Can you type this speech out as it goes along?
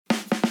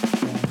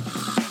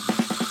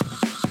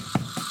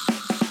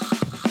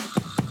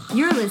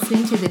You're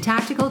listening to The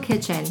Tactical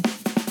Kitchen.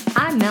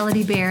 I'm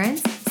Melody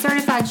Behrens,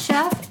 certified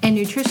chef and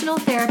nutritional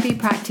therapy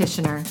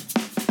practitioner.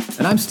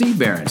 And I'm Steve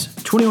Behrens,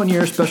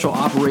 21-year special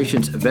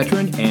operations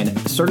veteran and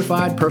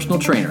certified personal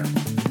trainer.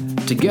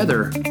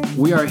 Together,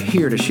 we are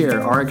here to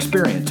share our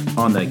experience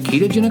on the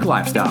ketogenic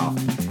lifestyle.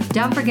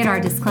 Don't forget our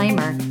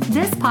disclaimer.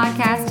 This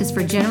podcast is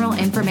for general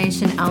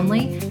information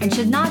only and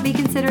should not be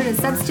considered a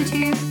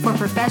substitute for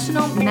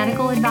professional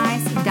medical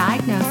advice,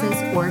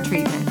 diagnosis, or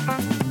treatment.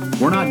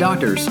 We're not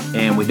doctors,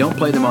 and we don't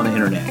play them on the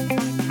internet.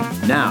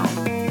 Now,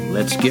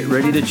 let's get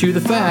ready to chew the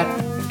fat.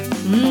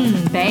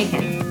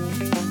 Bacon.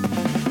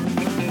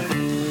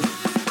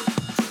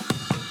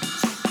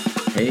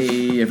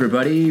 Hey,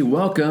 everybody.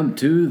 Welcome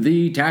to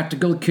the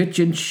Tactical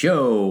Kitchen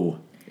Show.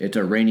 It's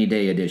a rainy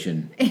day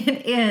edition.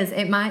 It is.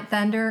 It might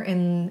thunder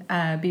and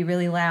be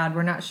really loud.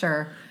 We're not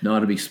sure. No,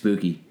 it'll be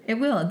spooky. It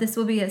will. This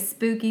will be a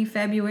spooky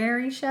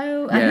February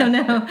show. Yeah, I don't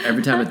know.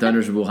 Every time it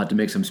thunders, we'll have to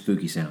make some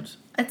spooky sounds.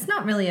 It's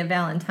not really a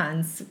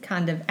Valentine's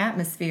kind of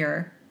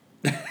atmosphere.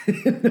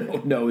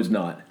 No, it's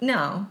not.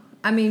 No.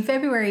 I mean,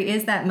 February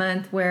is that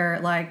month where,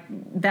 like,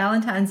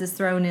 Valentine's is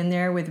thrown in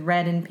there with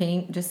red and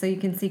pink just so you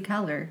can see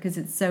color because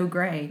it's so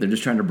gray. They're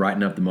just trying to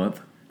brighten up the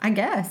month? I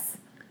guess.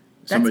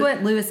 That's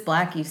what Louis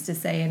Black used to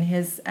say in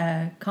his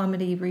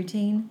comedy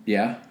routine.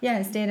 Yeah? Yeah,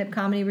 his stand-up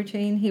comedy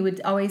routine. He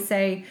would always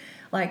say,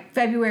 like,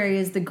 February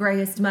is the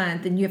grayest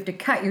month and you have to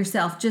cut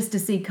yourself just to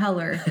see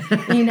color,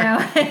 you know?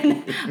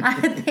 And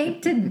I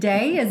think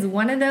today is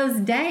one of those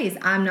days.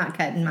 I'm not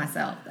cutting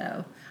myself,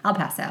 though. I'll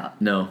pass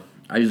out. No.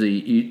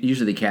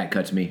 Usually the cat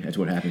cuts me. That's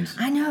what happens.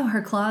 I know.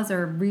 Her claws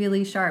are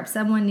really sharp.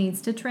 Someone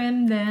needs to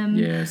trim them.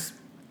 Yes.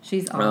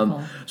 She's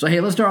awful. So, hey,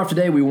 let's start off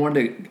today. We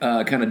wanted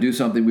to kind of do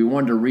something. We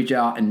wanted to reach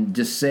out and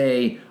just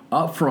say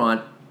up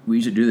front, we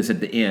usually do this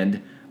at the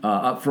end,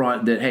 up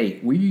front that, hey,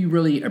 we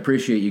really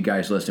appreciate you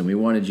guys listening. We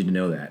wanted you to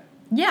know that.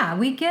 Yeah,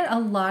 we get a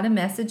lot of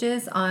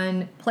messages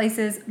on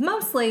places,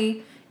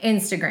 mostly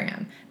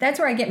Instagram. That's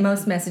where I get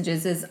most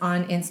messages is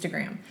on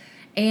Instagram.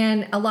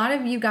 And a lot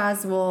of you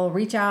guys will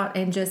reach out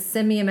and just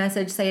send me a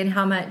message saying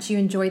how much you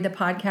enjoyed the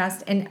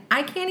podcast. And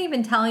I can't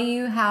even tell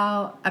you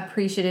how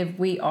appreciative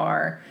we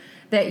are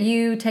that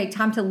you take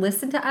time to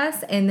listen to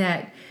us and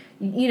that,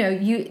 you know,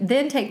 you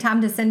then take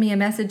time to send me a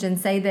message and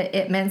say that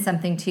it meant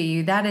something to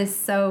you. That is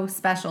so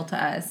special to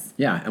us.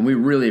 Yeah, and we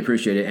really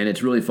appreciate it. And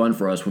it's really fun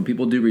for us when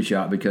people do reach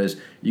out because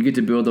you get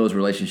to build those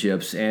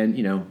relationships and,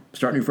 you know,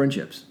 start new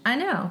friendships. I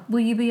know. Will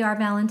you be our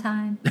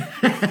Valentine?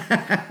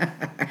 I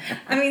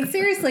mean,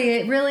 seriously,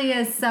 it really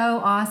is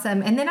so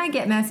awesome. And then I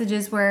get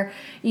messages where,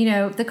 you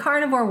know, the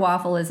carnivore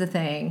waffle is a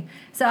thing.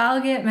 So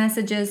I'll get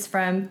messages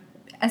from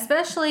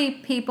especially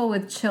people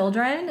with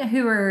children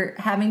who are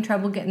having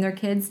trouble getting their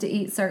kids to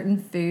eat certain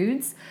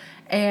foods.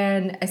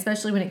 And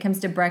especially when it comes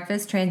to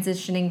breakfast,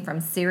 transitioning from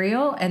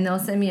cereal. And they'll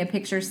send me a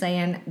picture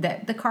saying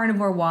that the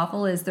carnivore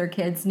waffle is their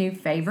kid's new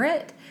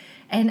favorite.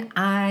 And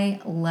I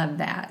love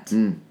that.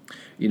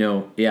 You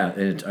know, yeah,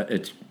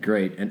 it's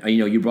great. And, you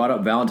know, you brought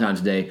up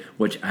Valentine's Day,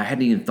 which I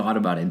hadn't even thought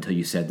about it until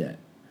you said that.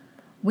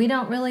 We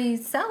don't really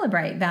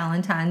celebrate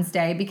Valentine's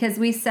Day because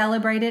we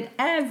celebrate it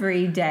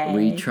every day.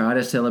 We try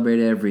to celebrate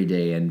every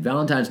day. And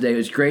Valentine's Day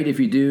is great if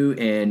you do,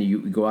 and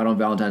you go out on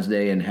Valentine's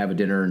Day and have a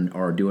dinner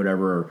or do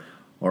whatever,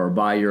 or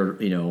buy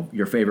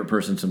your favorite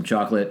person some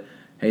chocolate.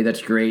 Hey,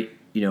 that's great.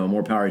 You know,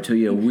 more power to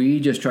you. We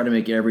just try to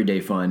make every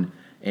day fun.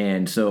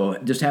 And so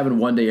just having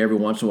one day every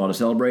once in a while to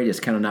celebrate is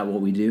kind of not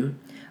what we do.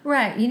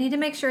 Right. You need to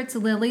make sure it's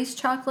Lily's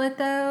chocolate,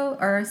 though,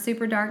 or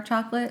super dark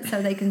chocolate so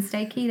they can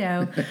stay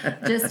keto.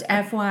 Just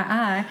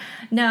FYI.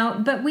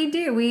 No, but we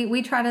do.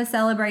 We try to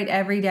celebrate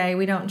every day.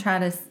 We don't try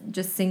to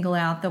just single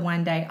out the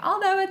one day.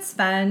 Although it's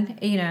fun.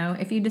 You know,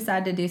 if you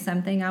decide to do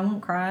something, I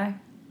won't cry.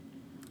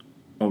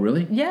 Oh,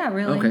 really? Yeah,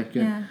 really. Okay,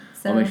 good. Yeah.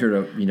 So I'll make sure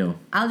to, you know.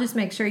 I'll just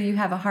make sure you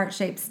have a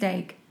heart-shaped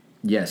steak.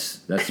 Yes,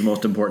 that's the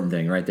most important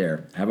thing right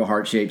there. Have a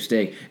heart-shaped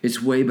steak.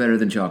 It's way better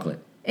than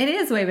chocolate. It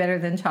is way better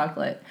than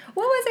chocolate.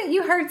 What was it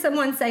you heard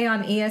someone say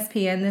on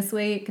ESPN this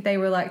week? They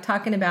were like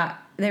talking about,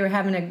 they were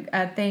having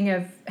a thing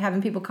of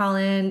having people call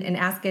in and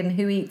asking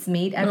who eats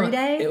meat every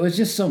day. It was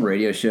just some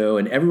radio show,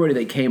 and everybody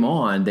that came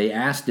on, they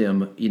asked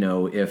them, you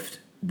know, if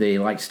they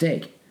like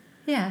steak.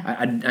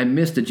 Yeah. I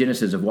missed the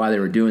genesis of why they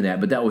were doing that,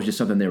 but that was just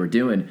something they were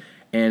doing.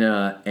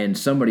 And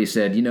somebody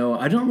said, you know,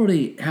 I don't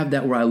really have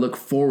that where I look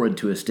forward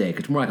to a steak.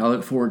 It's more like I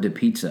look forward to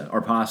pizza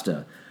or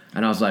pasta.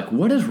 And I was like,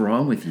 what is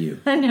wrong with you?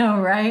 I know,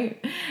 right?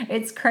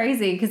 It's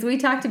crazy because we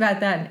talked about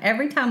that. And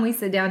every time we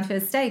sit down to a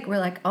steak, we're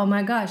like, oh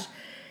my gosh,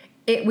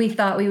 we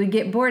thought we would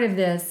get bored of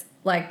this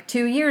like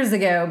 2 years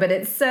ago, but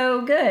it's so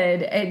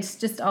good. It's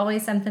just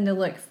always something to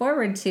look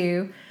forward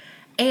to.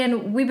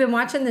 And we've been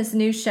watching this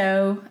new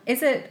show.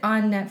 Is it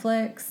on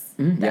Netflix?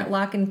 Yeah.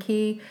 Lock and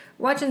Key.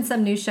 Watching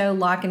some new show,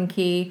 Lock and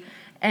Key.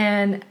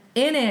 And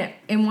in it,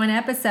 in one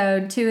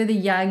episode, two of the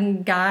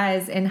young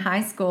guys in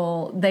high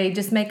school, they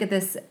just make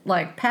this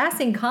like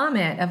passing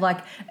comment of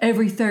like,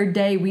 every third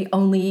day we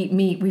only eat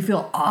meat. We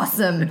feel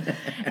awesome.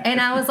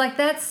 And I was like,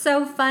 that's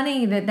so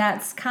funny that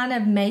that's kind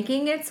of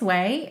making its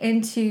way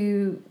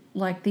into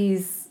like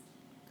these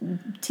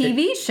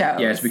TV shows.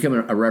 Yeah, it's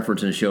becoming a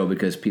reference in a show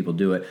because people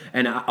do it.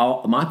 And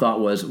my thought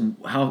was,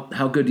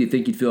 how good do you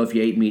think you'd feel if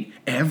you ate meat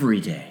every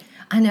day?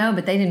 I know,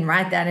 but they didn't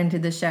write that into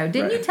the show.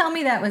 Didn't Right. you tell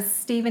me that was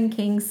Stephen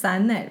King's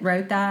son that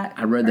wrote that?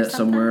 I read or that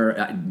something?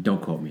 somewhere.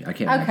 Don't quote me. I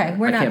can't. Okay,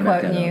 we're not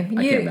quoting you.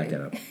 I can't back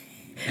that up.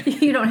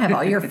 You don't have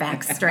all your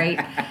facts straight.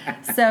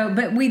 So,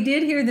 but we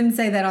did hear them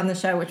say that on the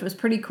show, which was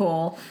pretty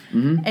cool.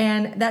 Mm-hmm.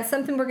 And that's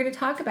something we're going to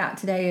talk about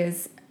today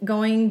is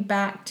going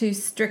back to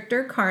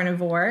stricter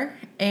carnivore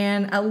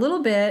and a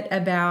little bit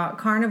about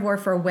Carnivore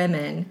for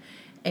Women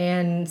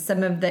and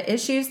some of the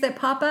issues that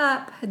pop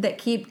up that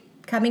keep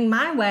coming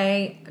my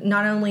way,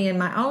 not only in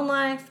my own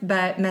life,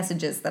 but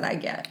messages that I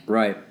get.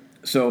 Right.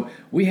 So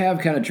we have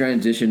kind of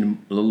transitioned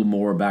a little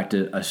more back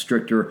to a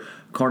stricter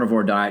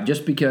carnivore diet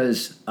just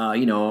because,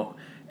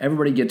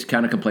 everybody gets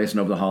kind of complacent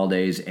over the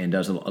holidays and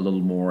does a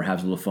little more,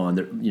 has a little fun,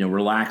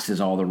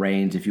 relaxes all the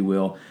reins, if you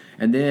will.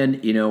 And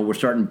then, we're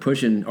starting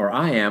pushing, or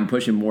I am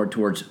pushing more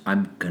towards,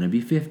 I'm going to be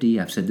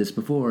 50. I've said this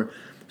before.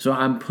 So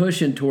I'm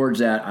pushing towards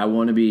that. I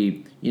want to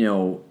be,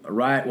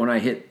 right when I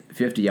hit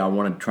 50, I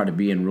want to try to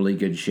be in really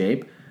good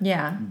shape.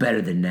 Yeah.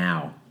 Better than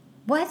now.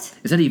 What?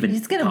 Is that even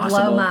It's going to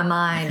possible? blow my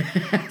mind.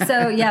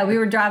 So, yeah, we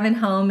were driving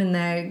home in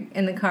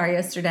the car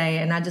yesterday,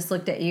 and I just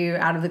looked at you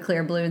out of the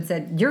clear blue and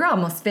said, "You're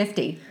almost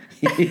 50."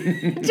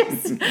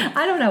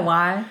 I don't know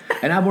why.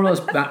 And I'm one of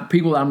those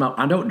people that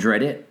I don't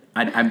dread it.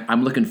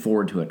 I'm looking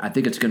forward to it. I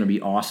think it's going to be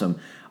awesome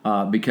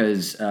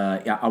because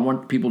I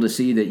want people to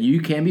see that you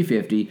can be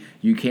 50,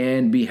 you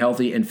can be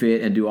healthy and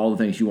fit and do all the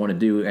things you want to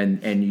do,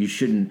 and you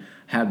shouldn't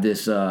have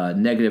this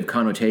negative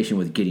connotation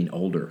with getting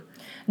older.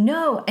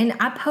 No, and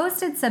I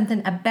posted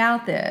something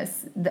about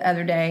this the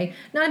other day,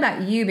 not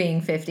about you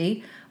being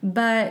 50,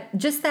 but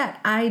just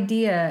that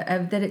idea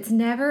of that it's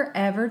never,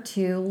 ever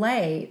too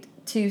late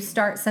to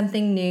start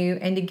something new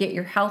and to get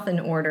your health in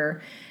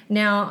order.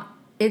 Now,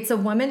 it's a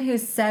woman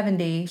who's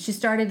 70. She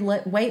started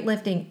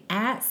weightlifting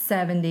at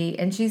 70,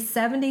 and she's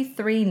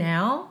 73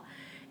 now.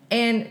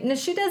 And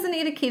she doesn't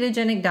eat a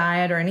ketogenic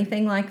diet or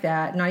anything like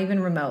that, not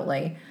even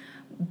remotely.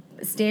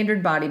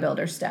 Standard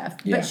bodybuilder stuff.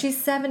 Yeah. But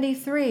she's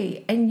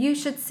 73, and you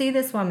should see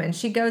this woman.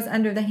 She goes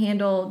under the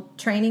handle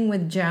Training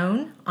with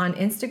Joan on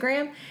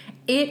Instagram.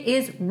 It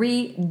is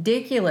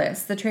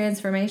ridiculous, the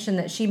transformation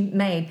that she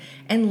made.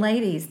 And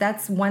ladies,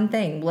 that's one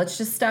thing. Let's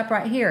just stop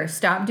right here.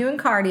 Stop doing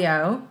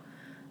cardio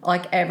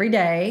like every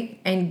day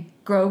and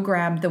go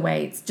grab the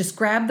weights. Just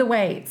grab the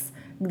weights.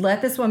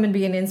 Let this woman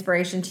be an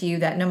inspiration to you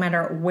that no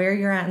matter where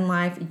you're at in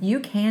life, you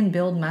can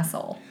build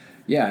muscle.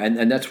 Yeah,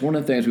 and that's one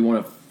of the things we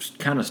want to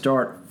kind of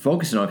start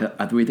focusing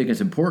on. We think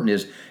it's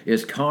important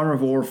is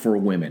carnivore for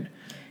women.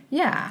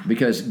 Yeah.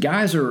 Because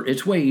guys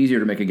it's way easier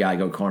to make a guy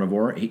go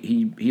carnivore.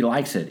 He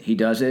likes it. He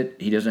does it.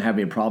 He doesn't have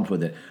any problems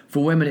with it.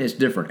 For women, it's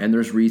different, and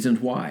there's reasons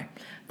why.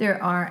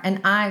 There are,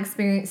 and I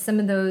experienced some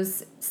of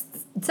those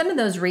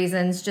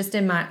reasons just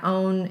in my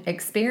own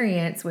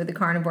experience with the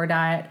carnivore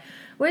diet,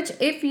 which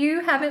if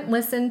you haven't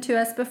listened to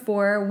us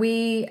before,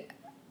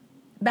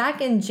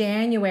 back in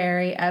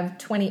January of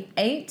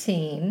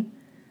 2018,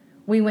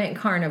 we went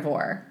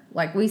carnivore.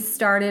 Like we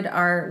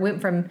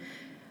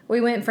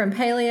went from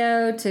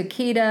paleo to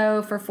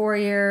keto for 4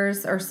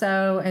 years or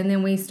so, and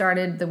then we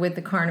started with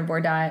the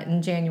carnivore diet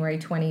in January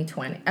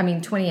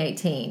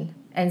 2018.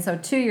 And so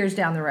 2 years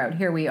down the road,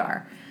 here we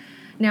are.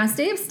 Now,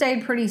 Steve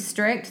stayed pretty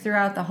strict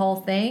throughout the whole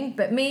thing,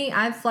 but me,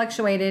 I've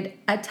fluctuated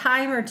a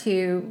time or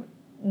two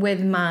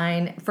with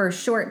mine for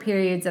short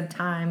periods of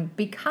time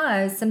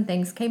because some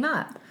things came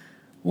up.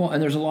 Well,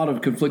 and there's a lot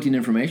of conflicting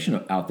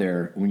information out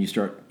there when you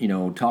start,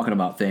 talking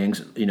about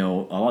things. A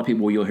lot of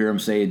people, you'll hear them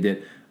say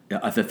that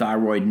the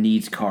thyroid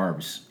needs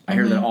carbs. I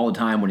hear that all the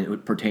time when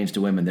it pertains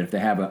to women, that if they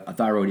have a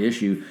thyroid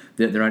issue,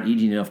 that they're not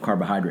eating enough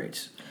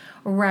carbohydrates.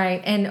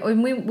 Right, and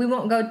we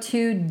won't go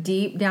too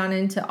deep down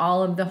into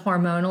all of the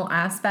hormonal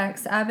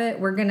aspects of it.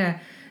 We're going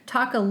to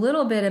talk a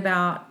little bit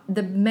about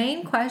the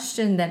main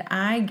question that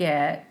I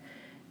get.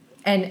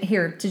 And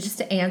here,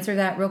 to answer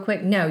that real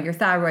quick, no, your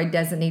thyroid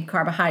doesn't need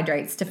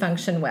carbohydrates to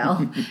function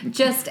well.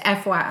 Just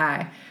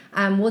FYI.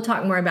 We'll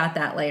talk more about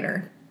that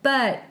later.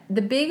 But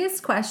the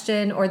biggest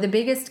question or the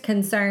biggest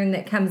concern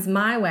that comes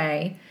my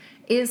way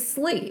is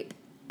sleep.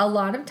 A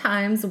lot of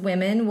times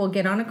women will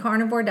get on a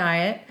carnivore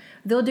diet.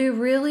 They'll do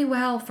really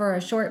well for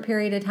a short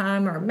period of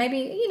time or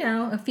maybe,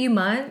 a few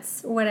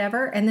months or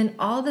whatever. And then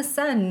all of a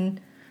sudden,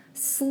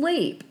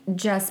 sleep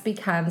just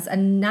becomes a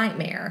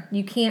nightmare.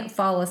 You can't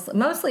fall asleep.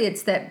 Mostly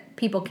it's that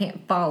people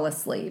can't fall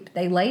asleep.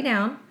 They lay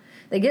down,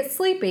 they get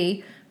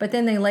sleepy, but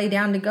then they lay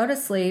down to go to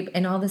sleep,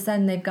 and all of a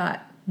sudden they've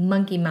got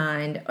monkey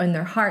mind and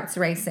their heart's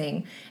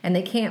racing and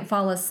they can't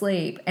fall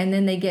asleep, and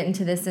then they get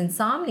into this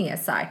insomnia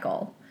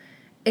cycle.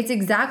 It's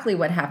exactly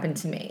what happened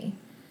to me.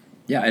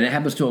 Yeah, and it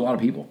happens to a lot of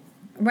people.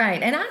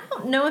 Right, and I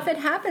don't know if it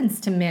happens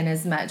to men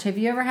as much. Have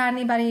you ever had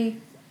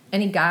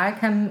any guy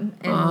come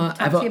and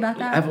talk to you about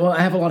that? I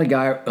have a lot of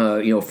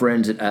guy,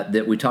 friends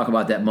that we talk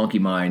about that monkey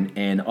mind,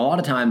 and a lot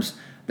of times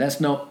that's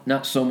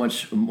not so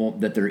much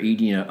that they're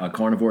eating a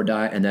carnivore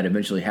diet and that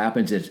eventually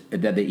happens. It's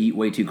that they eat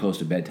way too close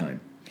to bedtime.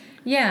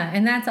 Yeah,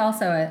 and that's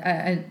also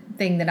a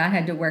thing that I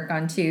had to work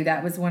on too.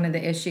 That was one of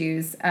the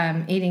issues.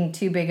 Eating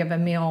too big of a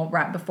meal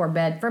right before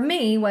bed for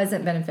me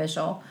wasn't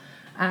beneficial.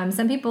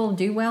 Some people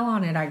do well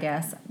on it, I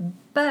guess.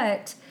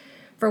 But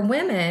for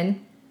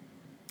women,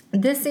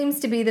 this seems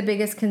to be the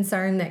biggest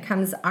concern that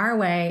comes our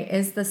way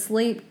is the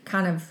sleep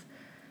kind of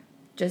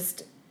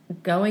just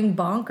going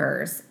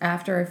bonkers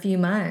after a few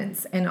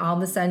months. And all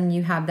of a sudden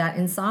you have that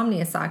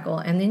insomnia cycle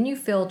and then you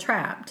feel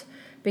trapped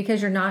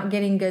because you're not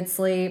getting good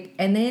sleep.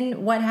 And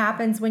then what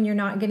happens when you're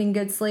not getting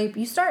good sleep?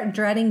 You start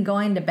dreading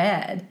going to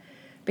bed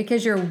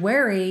because you're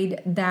worried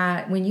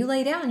that when you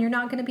lay down, you're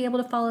not going to be able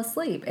to fall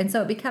asleep. And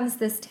so it becomes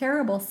this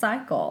terrible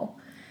cycle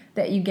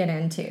that you get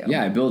into.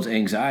 Yeah, it builds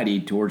anxiety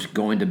towards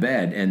going to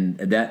bed, and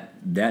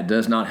that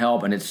does not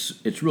help, and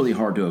it's really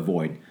hard to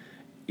avoid.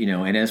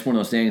 And it's one of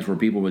those things where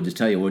people would just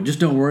tell you, well, just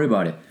don't worry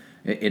about it.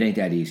 It ain't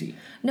that easy.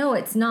 No,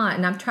 it's not,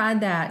 and I've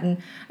tried that,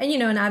 and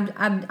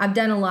I've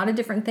done a lot of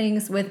different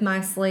things with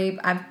my sleep.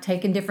 I've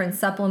taken different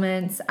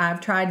supplements.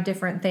 I've tried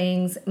different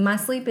things. My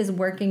sleep is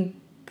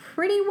working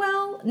pretty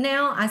well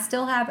now. I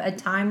still have a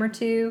time or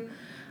two,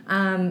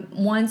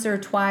 once or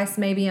twice,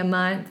 maybe a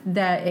month,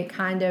 that it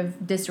kind of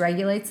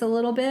dysregulates a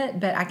little bit.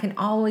 But I can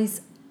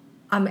almost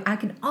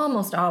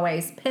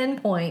always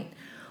pinpoint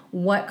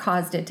what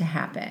caused it to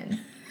happen.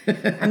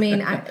 I mean,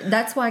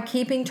 that's why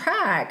keeping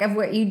track of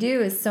what you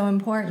do is so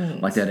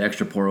important. Like that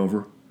extra pour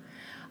over?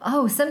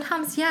 Oh,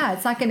 sometimes, yeah.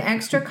 It's like an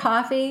extra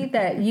coffee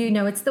that,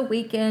 it's the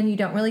weekend. You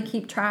don't really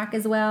keep track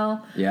as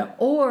well. Yeah.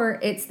 Or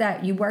it's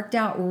that you worked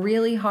out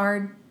really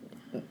hard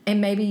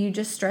and maybe you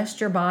just stressed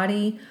your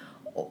body.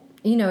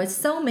 It's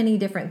so many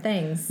different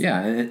things. Yeah,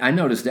 and I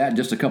noticed that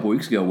just a couple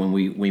weeks ago when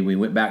we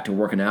went back to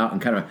working out,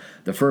 and kind of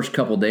the first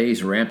couple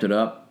days ramped it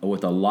up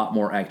with a lot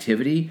more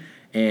activity.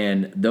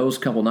 And those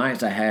couple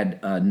nights I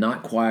had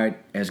not quite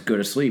as good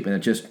a sleep. And it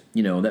just,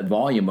 that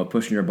volume of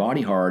pushing your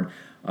body hard,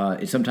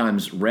 it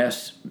sometimes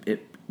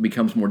it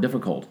becomes more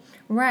difficult.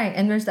 Right.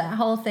 And there's that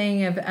whole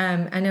thing of,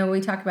 I know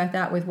we talk about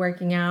that with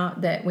working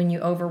out, that when you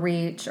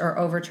overreach or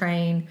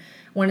overtrain,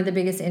 one of the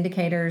biggest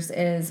indicators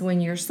is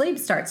when your sleep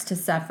starts to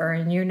suffer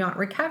and you're not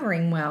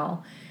recovering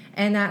well.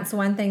 And that's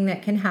one thing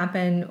that can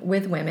happen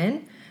with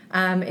women.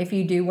 If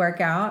you do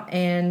work out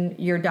and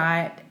your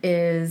diet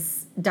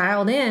is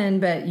dialed in,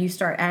 but you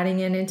start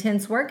adding in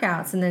intense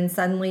workouts, and then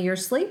suddenly your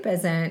sleep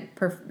isn't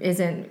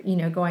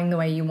going the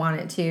way you want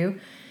it to.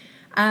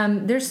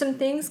 There's some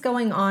things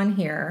going on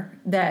here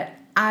that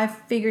I've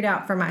figured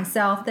out for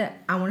myself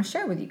that I want to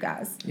share with you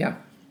guys. Yeah.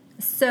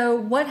 So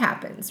what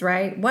happens,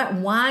 right?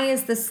 Why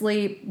is the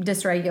sleep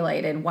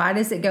dysregulated? Why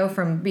does it go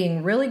from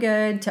being really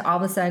good to all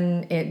of a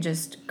sudden it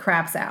just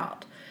craps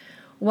out?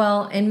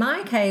 Well, in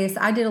my case,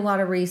 I did a lot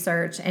of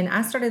research and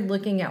I started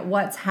looking at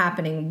what's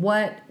happening.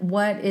 What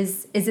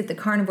is it the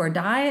carnivore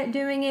diet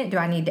doing it? Do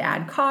I need to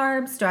add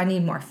carbs? Do I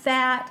need more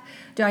fat?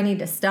 Do I need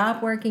to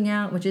stop working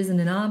out, which isn't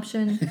an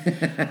option?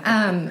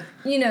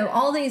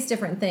 All these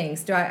different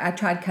things. I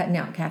tried cutting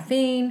out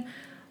caffeine.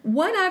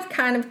 What I've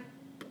kind of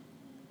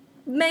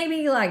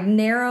maybe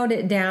narrowed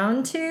it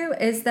down to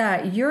is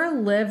that your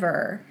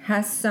liver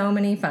has so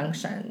many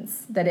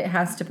functions that it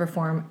has to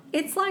perform.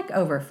 It's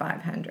over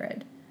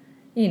 500.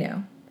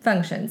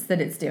 Functions that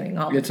it's doing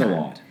all the time. It's a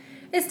lot.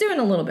 It's doing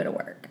a little bit of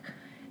work.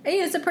 And,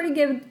 it's a pretty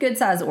good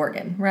size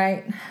organ,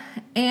 right?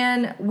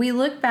 And we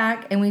look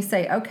back and we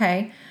say,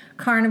 okay,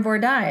 carnivore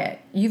diet.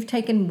 You've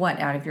taken what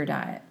out of your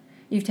diet?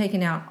 You've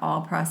taken out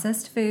all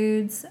processed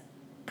foods,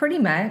 pretty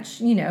much,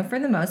 for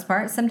the most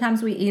part.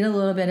 Sometimes we eat a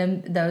little bit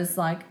of those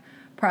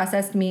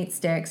processed meat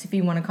sticks, if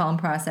you want to call them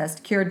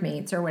processed, cured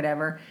meats or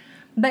whatever.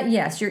 But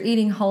yes, you're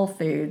eating whole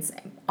foods,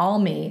 all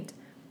meat,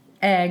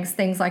 eggs,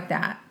 things like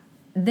that.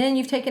 Then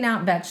you've taken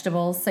out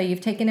vegetables, so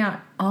you've taken out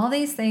all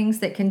these things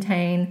that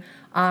contain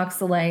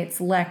oxalates,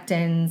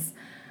 lectins,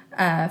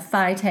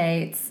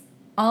 phytates,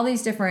 all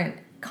these different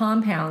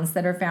compounds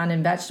that are found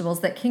in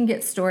vegetables that can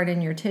get stored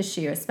in your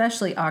tissue,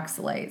 especially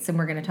oxalates, and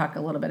we're going to talk a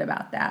little bit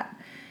about that.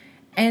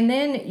 And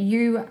then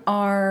you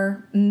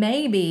are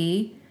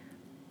maybe,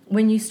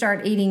 when you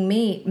start eating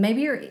meat,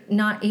 maybe you're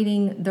not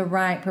eating the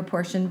right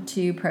proportion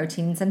to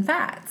proteins and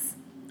fats.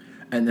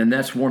 And then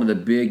that's one of the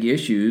big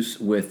issues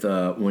with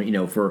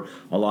for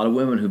a lot of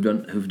women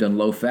who've done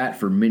low fat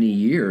for many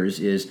years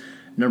is,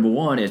 number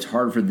one, it's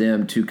hard for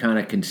them to kind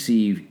of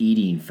conceive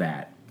eating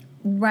fat.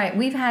 Right.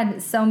 We've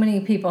had so many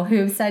people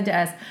who've said to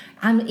us,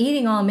 I'm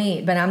eating all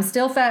meat, but I'm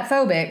still fat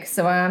phobic,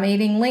 so I'm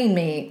eating lean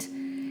meat.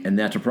 And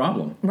that's a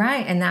problem.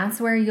 Right. And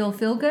that's where you'll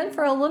feel good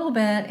for a little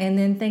bit, and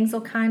then things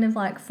will kind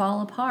of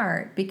fall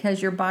apart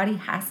because your body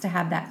has to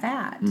have that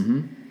fat.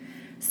 Mm-hmm.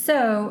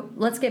 So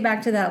let's get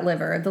back to that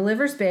liver. The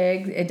liver's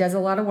big. It does a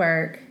lot of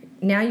work.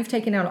 Now you've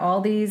taken out all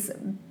these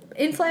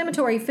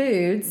inflammatory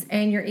foods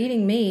and you're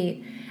eating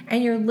meat,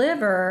 and your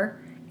liver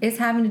is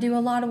having to do a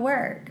lot of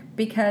work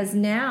because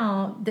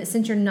now that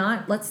since you're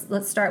not,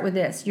 let's start with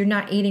this. You're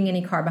not eating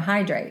any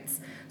carbohydrates.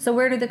 So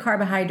where do the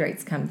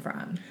carbohydrates come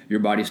from?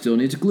 Your body still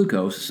needs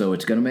glucose, so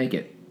it's going to make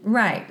it.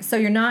 Right. So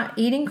you're not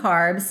eating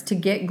carbs to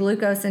get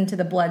glucose into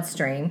the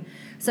bloodstream.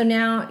 So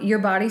now your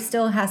body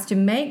still has to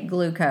make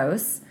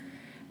glucose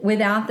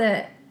without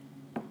the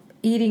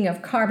eating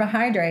of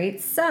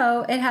carbohydrates.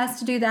 So it has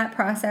to do that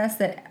process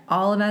that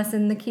all of us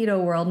in the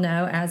keto world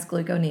know as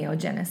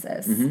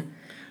gluconeogenesis. Mm-hmm.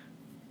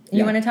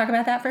 You want to talk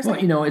about that for a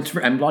second? Well, it's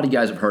a lot of you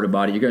guys have heard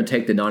about it. You're going to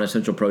take the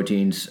non-essential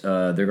proteins.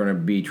 They're going to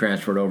be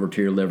transferred over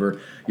to your liver.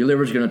 Your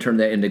liver is going to turn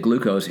that into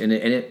glucose,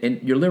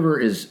 and your liver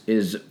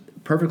is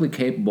perfectly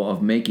capable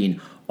of making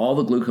all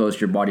the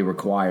glucose your body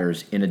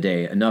requires in a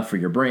day, enough for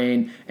your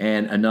brain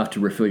and enough to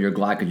refill your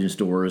glycogen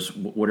stores,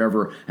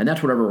 whatever. And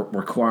that's whatever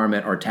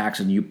requirement or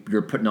taxing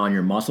you're putting on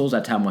your muscles.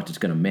 That's how much it's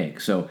going to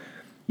make. So,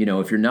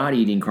 if you're not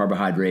eating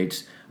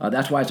carbohydrates,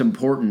 that's why it's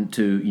important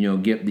to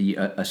get the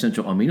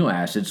essential amino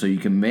acids so you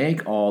can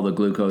make all the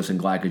glucose and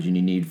glycogen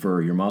you need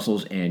for your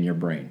muscles and your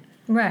brain.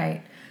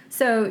 Right.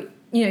 So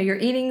you're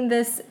eating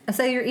this.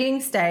 Say you're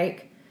eating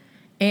steak,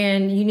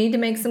 and you need to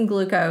make some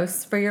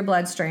glucose for your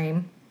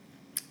bloodstream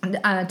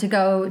to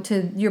go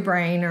to your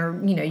brain,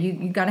 or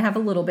you got to have a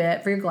little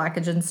bit for your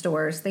glycogen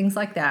stores, things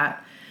like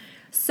that.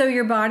 So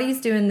your body's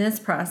doing this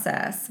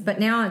process, but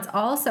now it's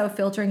also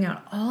filtering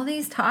out all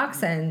these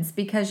toxins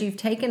because you've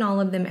taken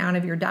all of them out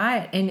of your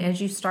diet. And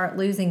as you start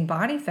losing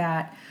body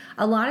fat,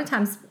 a lot of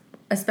times,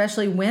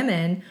 especially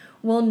women,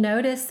 will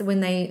notice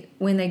when they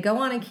go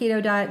on a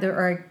keto diet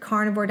or a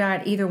carnivore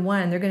diet, either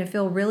one, they're going to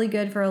feel really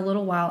good for a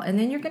little while. And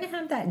then you're going to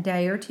have that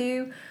day or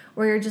two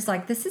where you're just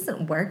like, this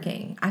isn't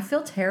working. I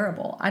feel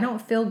terrible. I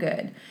don't feel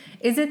good.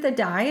 Is it the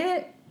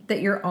diet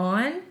that you're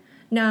on?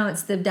 No,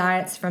 it's the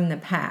diets from the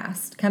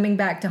past coming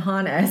back to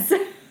haunt us.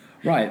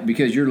 Right,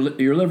 because your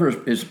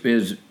liver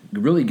is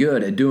really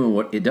good at doing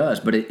what it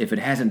does, but if it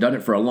hasn't done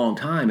it for a long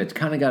time, it's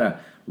kind of got to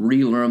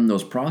relearn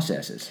those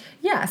processes.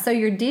 Yeah, so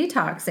you're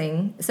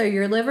detoxing. So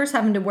your liver's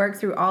having to work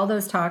through all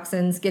those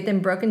toxins, get them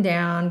broken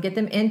down, get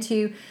them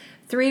into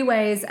 3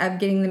 ways of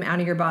getting them out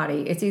of your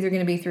body. It's either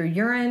going to be through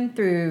urine,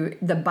 through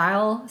the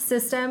bile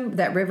system,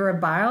 that river of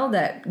bile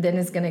that then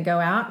is going to go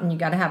out, and you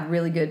got to have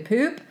really good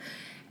poop,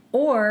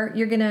 or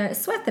you're going to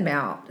sweat them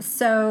out.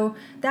 So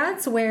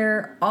that's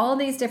where all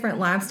these different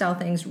lifestyle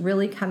things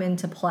really come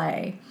into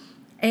play.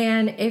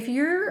 And if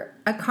you're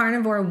a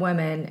carnivore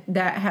woman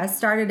that has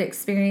started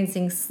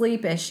experiencing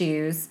sleep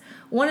issues,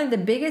 one of the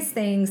biggest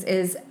things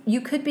is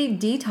you could be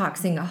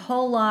detoxing a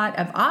whole lot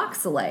of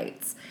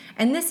oxalates.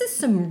 And this is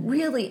some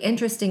really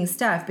interesting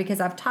stuff because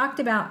I've talked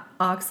about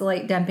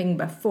oxalate dumping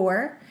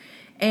before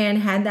and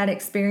had that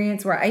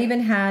experience where I even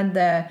had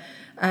the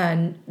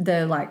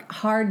like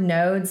hard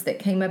nodes that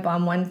came up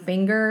on one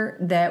finger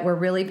that were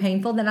really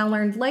painful that I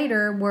learned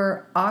later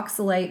were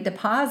oxalate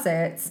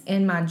deposits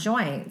in my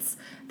joints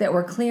that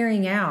were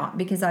clearing out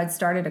because I'd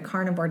started a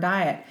carnivore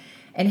diet.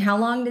 And how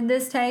long did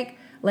this take?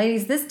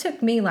 Ladies, this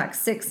took me like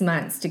 6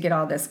 months to get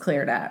all this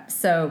cleared up.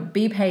 So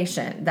be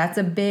patient. That's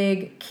a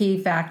big key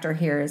factor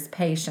here is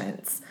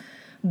patience.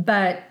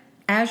 But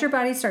as your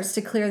body starts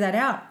to clear that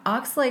out,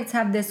 oxalates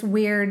have this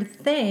weird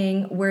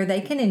thing where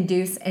they can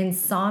induce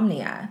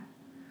insomnia.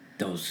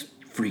 Those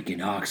freaking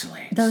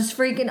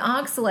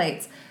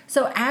oxalates.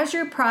 So as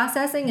you're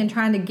processing and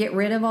trying to get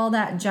rid of all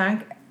that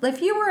junk,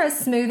 if you were a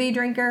smoothie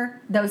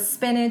drinker, those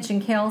spinach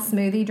and kale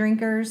smoothie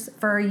drinkers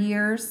for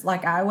years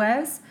like I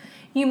was,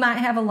 you might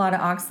have a lot of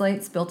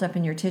oxalates built up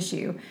in your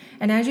tissue.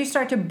 And as you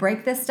start to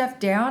break this stuff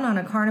down on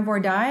a carnivore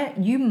diet,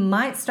 you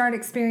might start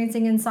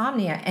experiencing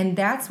insomnia. And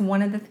that's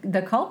one of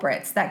the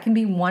culprits. That can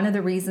be one of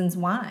the reasons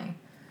why.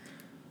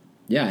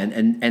 Yeah,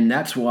 and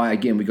that's why,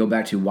 again, we go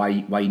back to why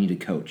you need a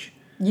coach.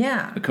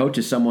 Yeah. A coach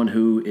is someone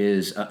who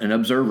is an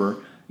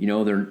observer.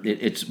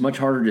 It's much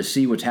harder to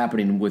see what's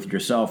happening with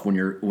yourself when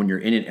you're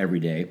in it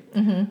every day.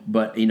 Mm-hmm.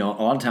 But a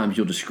lot of times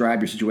you'll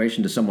describe your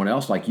situation to someone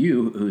else like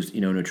you, who's a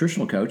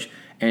nutritional coach,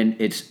 and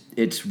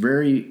it's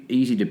very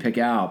easy to pick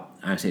out.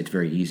 I say it's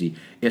very easy.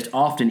 It's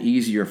often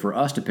easier for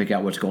us to pick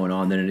out what's going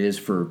on than it is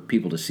for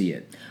people to see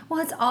it.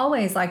 Well, it's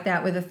always like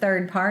that with a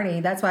third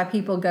party. That's why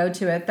people go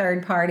to a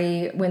third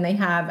party when they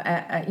have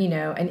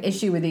an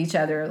issue with each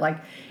other. Like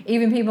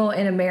even people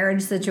in a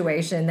marriage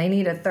situation, they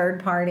need a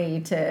third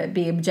party to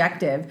be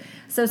objective.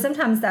 So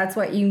sometimes that's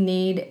what you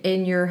need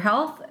in your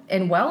health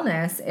and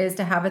wellness is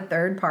to have a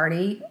third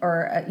party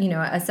or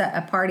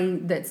a party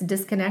that's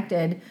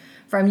disconnected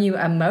from you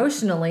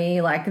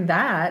emotionally like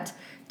that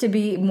to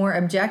be more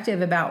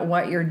objective about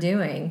what you're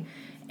doing.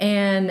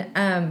 And,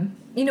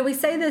 we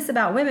say this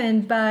about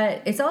women,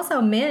 but it's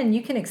also men.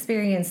 You can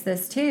experience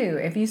this too.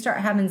 If you start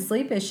having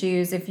sleep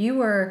issues, if you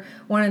were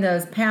one of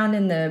those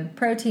pounding the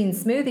protein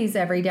smoothies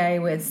every day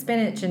with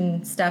spinach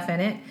and stuff in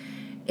it,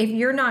 if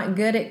you're not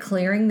good at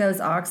clearing those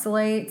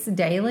oxalates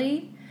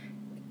daily,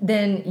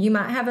 then you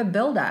might have a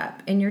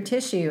buildup in your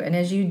tissue. And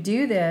as you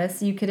do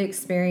this, you could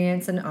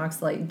experience an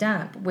oxalate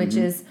dump, which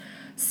is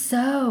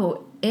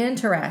so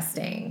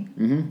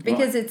interesting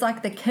because it's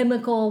like the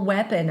chemical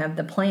weapon of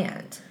the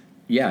plant.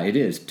 Yeah, it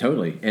is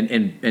totally,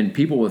 and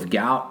people with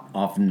gout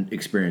often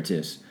experience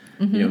this.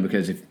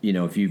 Because if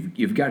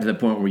you've got to the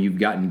point where you've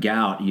gotten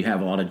gout, you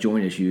have a lot of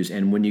joint issues,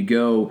 and when you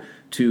go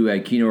to a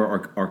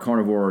keto or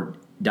carnivore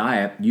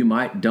diet, you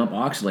might dump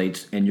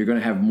oxalates, and you're going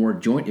to have more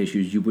joint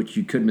issues, which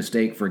you could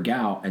mistake for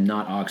gout and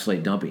not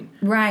oxalate dumping.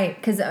 Right,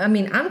 because I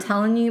mean, I'm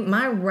telling you,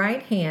 my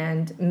right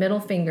hand middle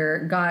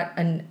finger got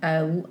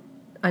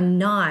a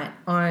knot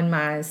on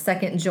my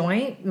second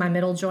joint, my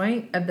middle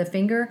joint of the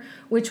finger,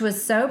 which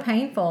was so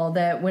painful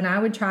that when I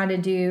would try to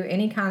do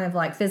any kind of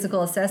like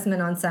physical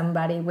assessment on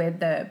somebody with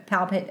the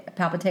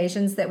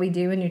palpitations that we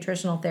do in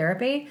nutritional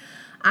therapy,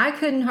 I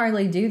couldn't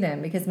hardly do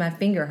them because my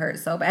finger hurt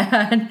so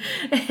bad.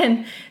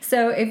 And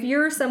so if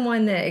you're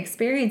someone that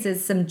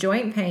experiences some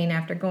joint pain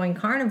after going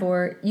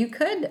carnivore, you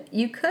could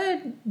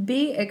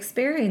be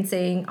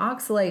experiencing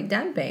oxalate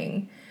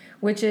dumping,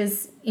 which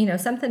is,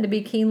 something to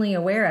be keenly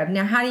aware of.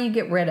 Now, how do you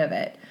get rid of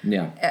it?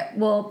 Yeah.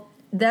 Well,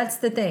 that's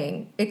the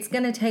thing. It's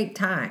going to take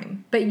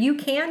time. But you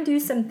can do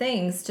some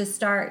things to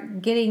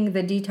start getting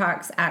the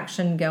detox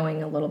action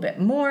going a little bit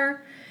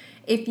more.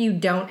 If you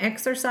don't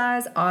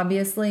exercise,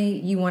 obviously,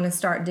 you want to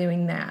start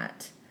doing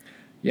that.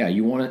 Yeah,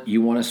 you want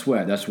to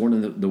sweat. That's one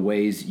of the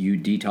ways you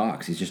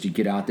detox. Is just to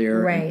get out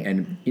there, right?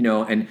 And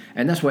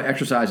that's why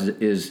exercise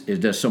is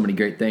does so many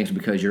great things,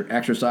 because you're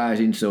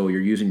exercising, so you're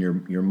using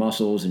your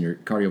muscles and your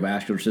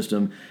cardiovascular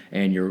system,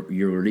 and you're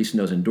releasing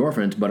those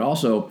endorphins, but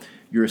also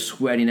you're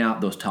sweating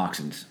out those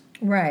toxins.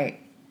 Right.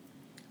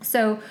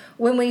 So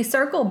when we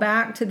circle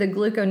back to the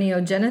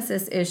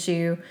gluconeogenesis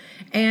issue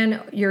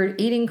and you're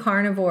eating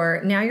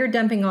carnivore, now you're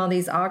dumping all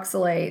these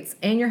oxalates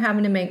and you're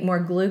having to make more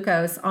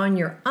glucose on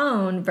your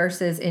own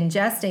versus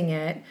ingesting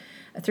it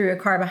through a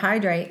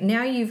carbohydrate.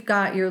 Now you've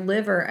got your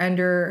liver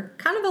under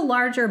kind of a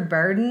larger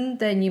burden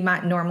than you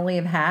might normally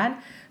have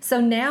had. So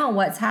now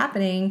what's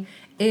happening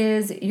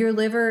is your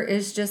liver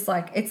is just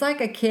like, it's like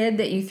a kid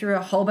that you threw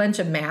a whole bunch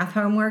of math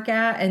homework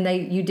at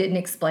and you didn't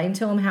explain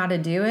to them how to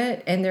do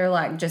it, and they're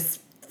like just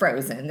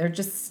frozen. They're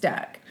just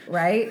stuck,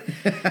 right?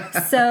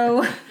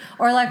 So,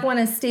 or like one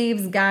of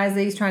Steve's guys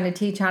that he's trying to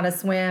teach how to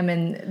swim,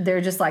 and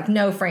they're just like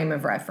no frame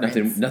of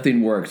reference.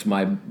 Nothing works.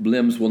 My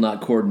limbs will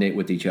not coordinate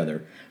with each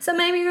other. So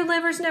maybe your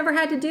liver's never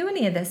had to do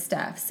any of this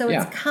stuff. So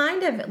it's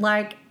kind of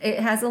like it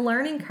has a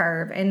learning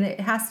curve, and it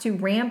has to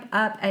ramp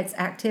up its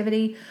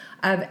activity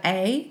of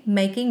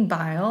making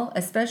bile,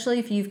 especially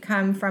if you've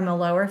come from a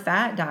lower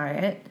fat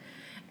diet.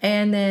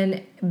 And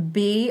then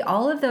B,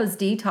 all of those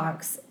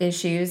detox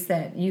issues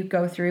that you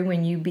go through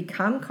when you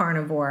become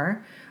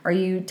carnivore, or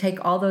you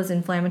take all those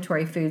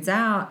inflammatory foods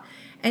out.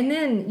 And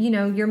then,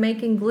 you're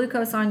making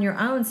glucose on your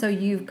own. So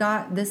you've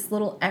got this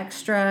little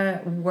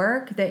extra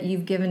work that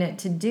you've given it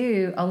to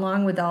do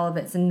along with all of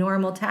its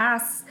normal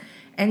tasks.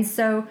 And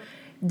so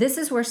this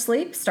is where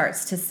sleep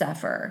starts to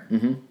suffer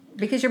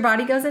because your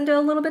body goes into a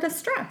little bit of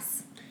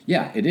stress.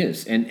 Yeah, it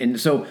is.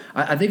 And so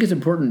I think it's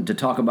important to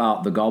talk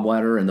about the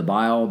gallbladder and the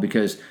bile,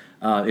 because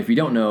if you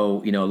don't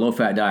know,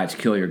 low-fat diets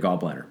kill your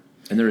gallbladder.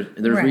 And there's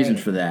right.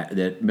 reasons for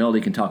that Melody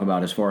can talk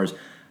about as far as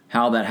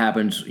how that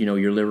happens,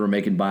 your liver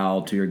making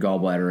bile to your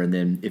gallbladder. And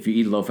then if you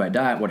eat a low-fat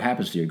diet, what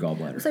happens to your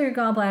gallbladder? So your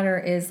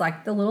gallbladder is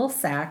like the little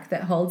sac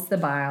that holds the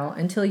bile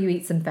until you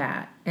eat some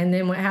fat. And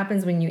then what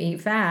happens when you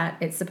eat fat,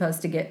 it's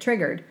supposed to get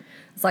triggered.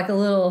 It's like a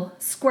little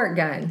squirt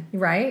gun,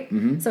 right?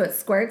 Mm-hmm. So it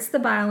squirts the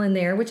bile in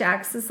there, which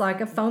acts as like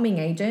a foaming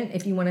agent,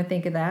 if you want to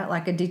think of that,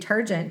 like a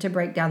detergent to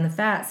break down the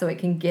fat so it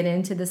can get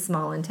into the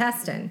small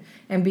intestine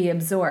and be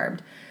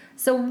absorbed.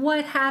 So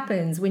what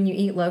happens when you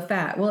eat low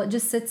fat? Well, it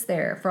just sits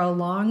there for a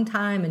long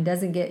time and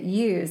doesn't get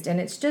used. And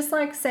it's just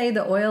like, say,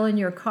 the oil in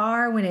your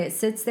car, when it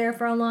sits there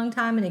for a long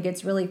time and it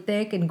gets really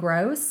thick and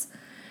gross.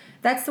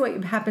 That's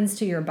what happens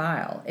to your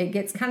bile. It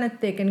gets kind of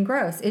thick and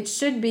gross. It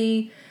should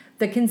be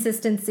the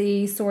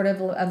consistency sort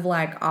of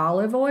like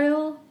olive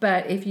oil,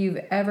 but if you've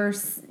ever,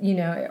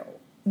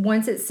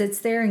 once it sits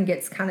there and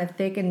gets kind of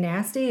thick and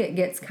nasty, it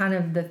gets kind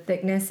of the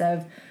thickness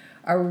of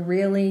a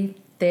really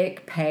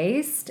thick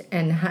paste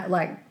and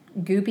like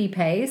goopy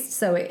paste,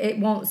 so it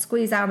won't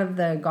squeeze out of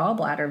the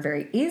gallbladder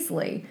very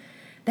easily.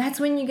 That's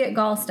when you get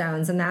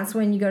gallstones, and that's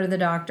when you go to the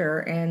doctor,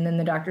 and then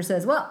the doctor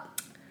says, well,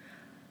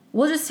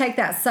 we'll just take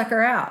that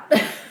sucker out.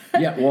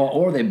 Yeah, well,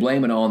 or they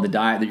blame it on the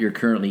diet that you're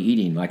currently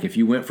eating. Like if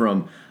you went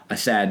from a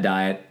SAD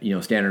diet,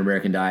 standard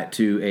American diet,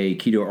 to a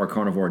keto or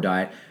carnivore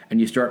diet, and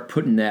you start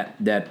putting that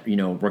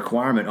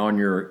requirement on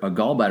your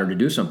gallbladder to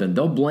do something,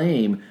 they'll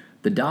blame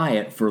the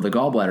diet for the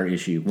gallbladder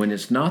issue when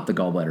it's not the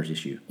gallbladder's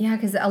issue. Yeah,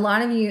 because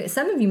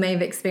some of you may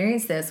have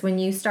experienced this when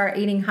you start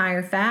eating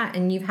higher fat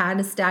and you've had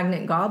a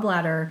stagnant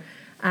gallbladder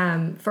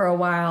for a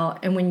while,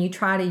 and when you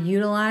try to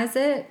utilize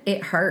it,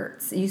 it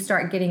hurts. You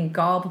start getting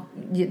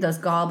those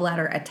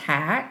gallbladder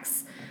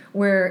attacks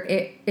where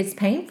it's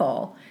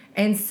painful.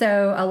 And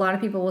so a lot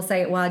of people will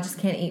say, well, I just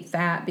can't eat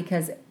fat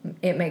because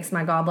it makes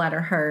my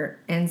gallbladder hurt.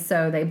 And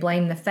so they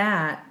blame the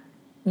fat,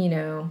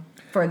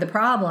 for the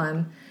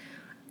problem.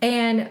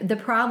 And the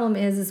problem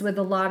is with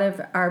a lot of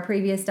our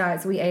previous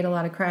diets, we ate a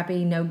lot of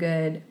crappy, no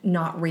good,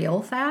 not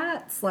real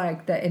fats,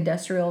 like the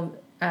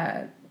industrial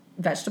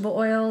vegetable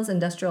oils,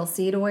 industrial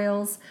seed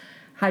oils,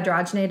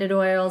 hydrogenated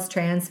oils,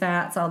 trans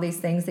fats, all these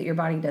things that your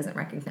body doesn't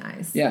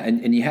recognize. Yeah,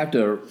 and you have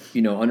to,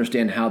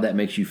 understand how that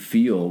makes you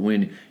feel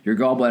when your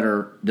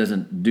gallbladder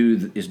doesn't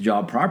do its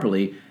job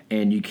properly.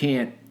 and you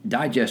can't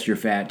digest your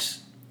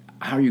fats,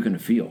 how are you going to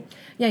feel?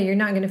 Yeah, you're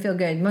not going to feel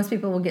good. Most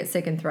people will get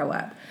sick and throw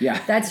up.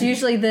 Yeah. That's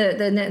usually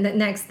the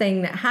next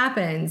thing that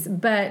happens.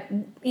 But,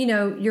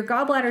 your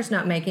gallbladder's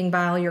not making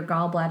bile. Your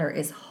gallbladder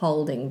is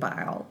holding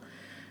bile.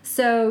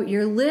 So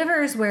your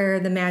liver is where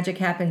the magic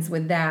happens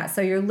with that.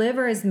 So your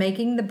liver is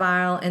making the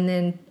bile and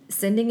then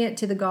sending it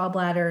to the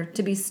gallbladder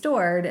to be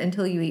stored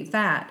until you eat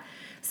fat.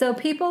 So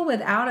people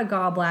without a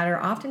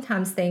gallbladder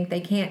oftentimes think they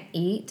can't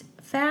eat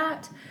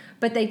fat,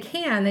 but they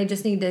can. They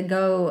just need to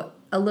go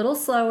a little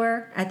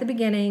slower at the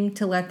beginning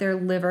to let their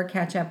liver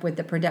catch up with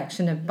the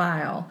production of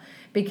bile,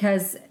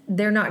 because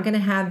they're not going to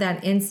have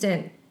that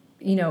instant,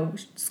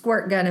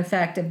 squirt gun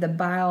effect of the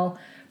bile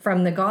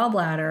from the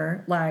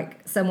gallbladder like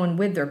someone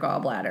with their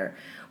gallbladder,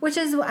 which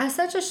is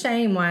such a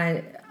shame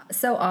why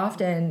so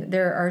often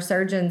there are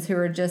surgeons who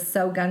are just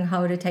so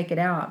gung-ho to take it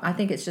out. I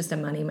think it's just a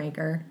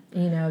moneymaker.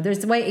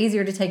 There's way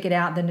easier to take it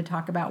out than to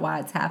talk about why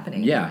it's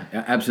happening. Yeah,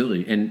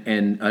 absolutely.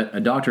 And a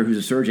doctor who's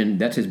a surgeon,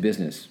 that's his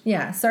business.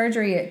 Yeah,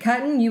 surgery,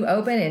 cutting you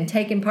open and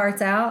taking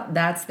parts out,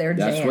 that's their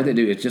jam. That's what they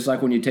do. It's just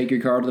like when you take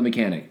your car to the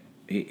mechanic.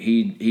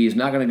 He's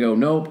not going to go,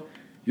 nope,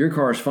 your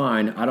car's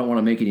fine. I don't want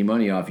to make any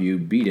money off you.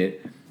 Beat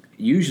it.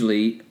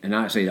 Usually, and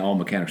I say all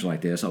mechanics are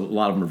like this. A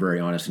lot of them are very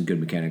honest and good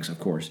mechanics, of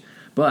course.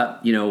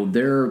 But,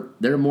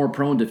 they're more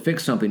prone to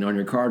fix something on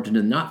your car than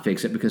to not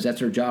fix it, because that's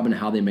their job and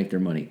how they make their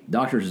money.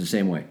 Doctors are the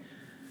same way.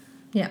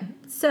 Yeah.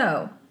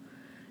 So,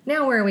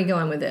 now where are we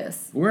going with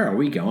this? Where are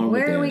we going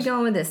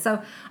with this?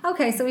 So,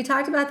 okay, so we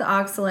talked about the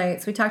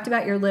oxalates. We talked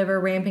about your liver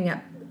ramping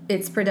up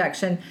its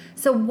production.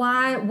 So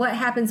what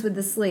happens with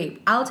the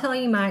sleep? I'll tell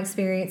you my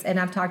experience, and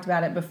I've talked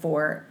about it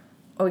before.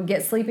 I would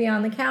get sleepy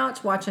on the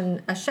couch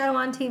watching a show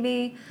on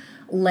TV,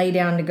 lay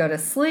down to go to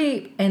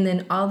sleep, and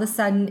then all of a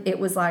sudden it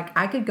was like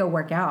I could go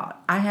work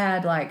out. I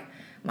had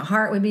my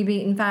heart would be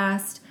beating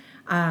fast.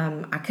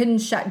 I couldn't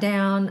shut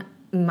down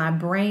my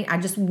brain. I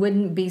just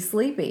wouldn't be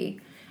sleepy,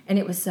 and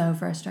it was so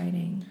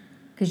frustrating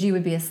because you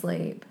would be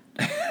asleep.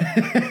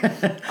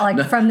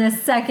 From the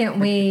second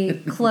we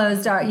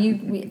closed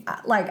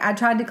I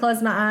tried to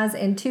close my eyes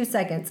in 2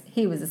 seconds,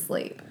 he was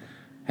asleep.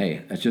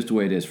 Hey, that's just the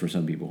way it is for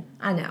some people.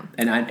 I know.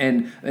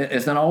 And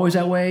it's not always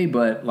that way,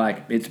 but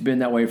it's been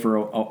that way for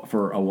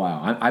a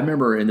while. I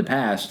remember in the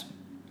past,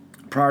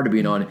 prior to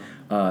being on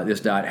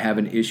this diet,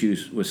 having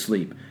issues with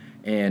sleep,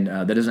 and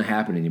that doesn't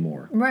happen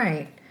anymore.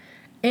 Right.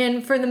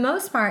 And for the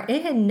most part,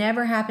 it had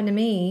never happened to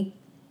me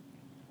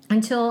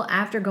until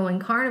after going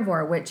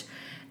carnivore, which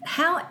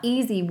how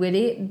easy would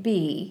it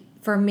be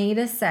for me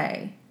to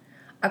say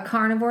a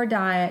carnivore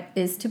diet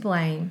is to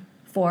blame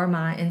for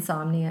my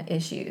insomnia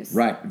issues?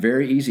 Right.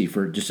 Very easy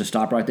for just to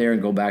stop right there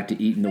and go back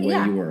to eating the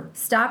way you were.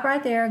 Stop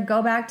right there,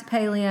 go back to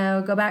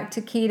paleo, go back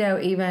to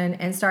keto even,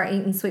 and start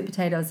eating sweet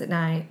potatoes at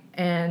night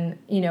and,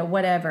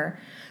 whatever.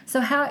 So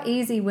how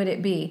easy would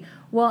it be?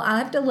 Well, I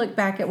have to look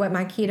back at what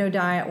my keto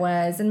diet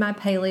was and my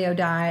paleo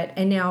diet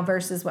and now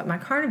versus what my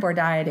carnivore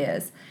diet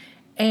is.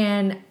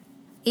 And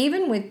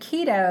even with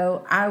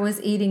keto, I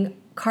was eating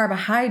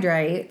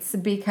carbohydrates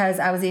because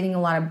I was eating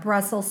a lot of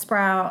Brussels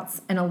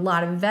sprouts and a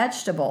lot of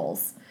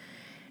vegetables.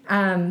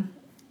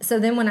 So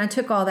then when I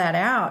took all that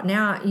out,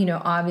 now,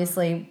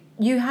 obviously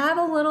you have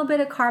a little bit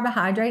of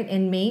carbohydrate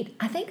in meat.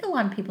 I think a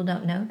lot of people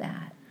don't know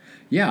that.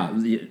 Yeah,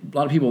 a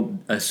lot of people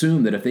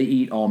assume that if they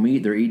eat all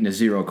meat, they're eating a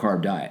zero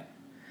carb diet.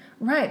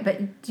 Right,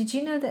 but did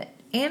you know that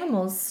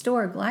animals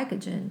store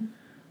glycogen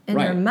in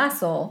their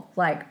muscle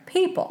like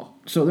people?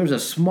 So there's a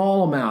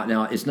small amount.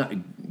 Now, it's not,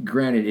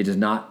 granted, it is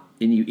not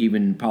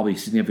even probably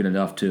significant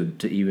enough to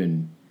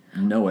even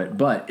know it,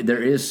 but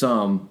there is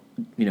some,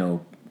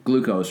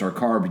 glucose or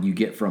carb you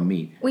get from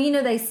meat.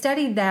 Well, they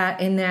studied that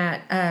in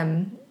that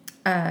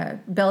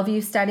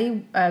Bellevue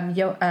study of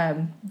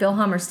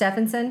Wilhelm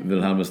Stephenson.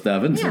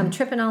 Yeah, I'm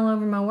tripping all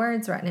over my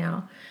words right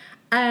now.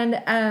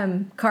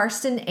 And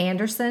Karsten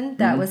Anderson,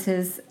 that was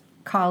his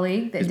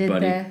colleague that his did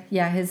buddy.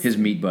 his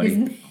meat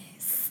buddy.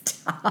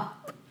 Stop.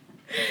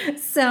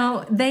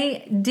 So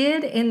they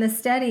did in the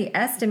study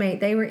estimate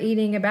they were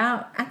eating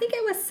about, I think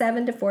it was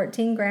 7 to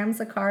 14 grams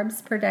of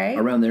carbs per day.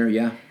 Around there,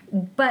 yeah.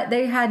 But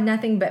they had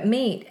nothing but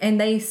meat.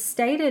 And they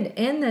stated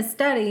in the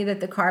study that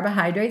the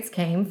carbohydrates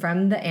came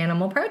from the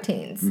animal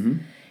proteins.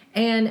 Mm-hmm.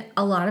 And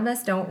a lot of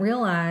us don't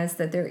realize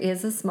that there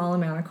is a small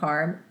amount of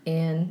carb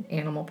in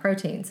animal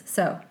proteins.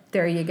 So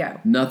there you go.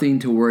 Nothing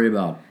to worry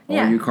about.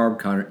 All you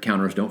carb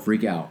counters, don't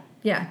freak out.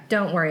 Yeah,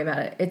 don't worry about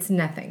it. It's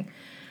nothing.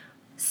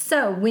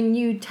 So when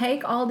you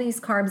take all these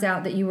carbs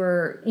out that you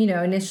were,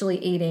 initially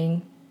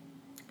eating,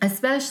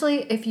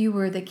 especially if you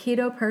were the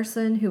keto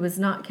person who was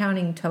not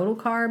counting total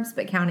carbs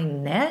but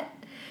counting net,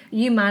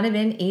 you might have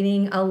been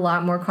eating a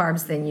lot more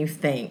carbs than you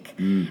think.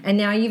 And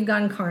now you've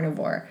gone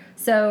carnivore.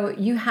 So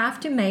you have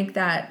to make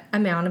that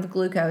amount of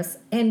glucose.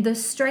 And the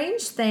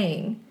strange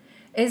thing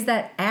is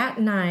that at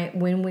night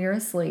when we're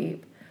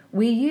asleep,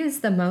 we use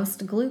the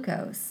most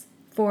glucose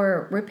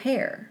for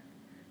repair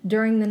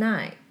during the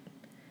night.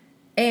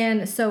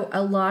 And so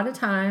a lot of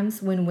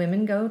times when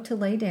women go to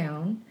lay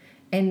down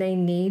and they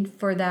need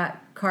for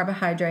that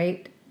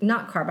carbohydrate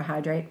not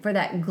carbohydrate, for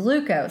that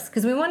glucose,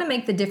 because we want to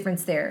make the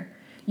difference there.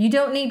 You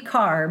don't need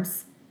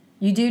carbs.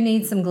 You do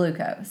need some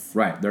glucose.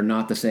 Right. They're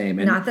not the same.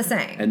 Not the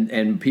same.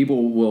 And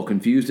people will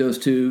confuse those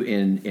two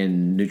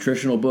in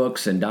nutritional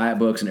books and diet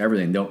books and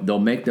everything. They'll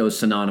make those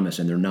synonymous,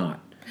 and they're not.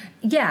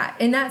 Yeah,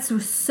 and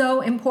that's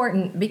so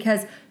important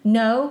because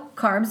no,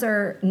 carbs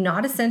are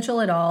not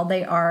essential at all.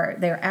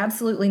 They're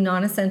absolutely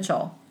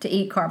non-essential to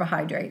eat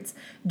carbohydrates.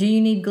 Do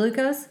you need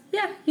glucose?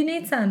 Yeah, you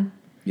need some.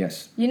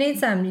 Yes. You need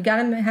some. You got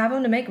to have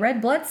them to make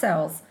red blood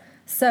cells.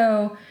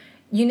 So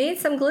you need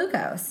some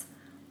glucose.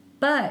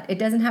 But it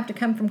doesn't have to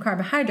come from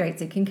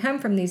carbohydrates. It can come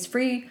from these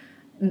free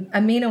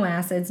amino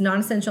acids,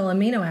 non-essential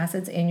amino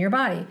acids in your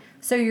body.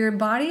 So your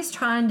body's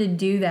trying to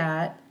do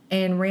that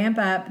and ramp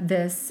up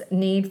this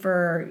need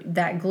for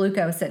that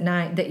glucose at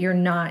night that you're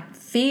not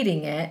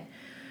feeding it.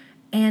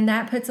 And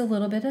that puts a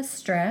little bit of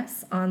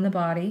stress on the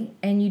body,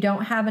 and you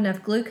don't have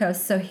enough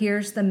glucose. So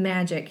here's the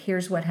magic.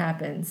 Here's what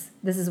happens.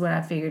 This is what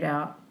I figured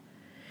out.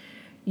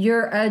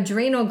 Your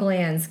adrenal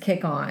glands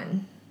kick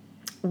on.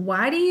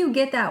 Why do you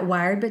get that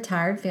wired but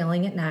tired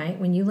feeling at night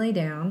when you lay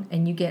down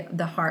and you get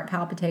the heart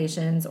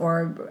palpitations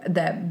or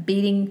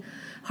the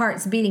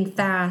heart's beating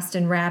fast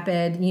and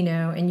rapid,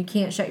 and you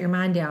can't shut your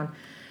mind down?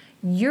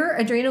 Your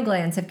adrenal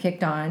glands have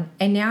kicked on,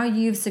 and now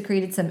you've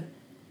secreted some,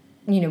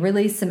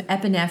 released some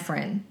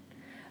epinephrine.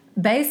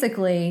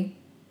 Basically,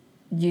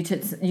 you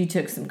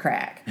took some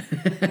crack.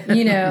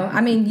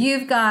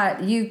 You've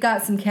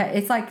got some.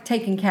 It's like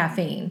taking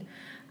caffeine.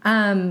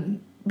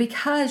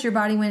 Because your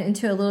body went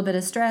into a little bit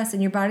of stress,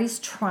 and your body's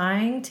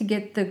trying to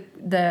get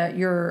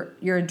your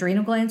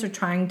adrenal glands are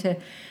trying to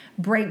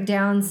break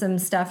down some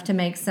stuff to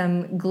make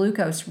some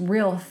glucose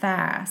real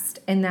fast,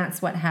 and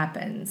that's what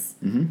happens.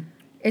 Mm-hmm.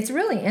 It's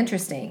really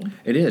interesting.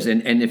 It is,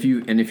 and if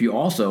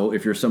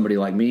you're somebody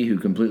like me who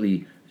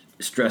completely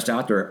stressed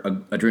out their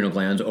adrenal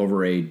glands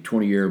over a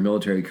 20-year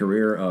military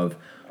career of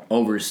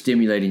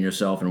overstimulating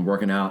yourself and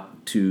working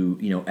out to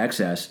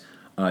excess.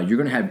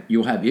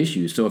 You'll have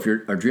issues. So if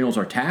your adrenals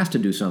are tasked to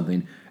do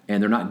something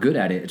and they're not good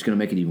at it, it's going to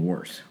make it even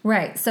worse.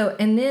 Right. So,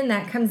 and then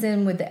that comes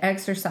in with the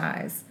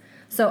exercise.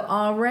 So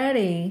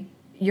already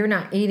you're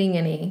not eating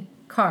any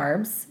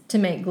carbs to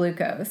make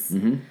glucose.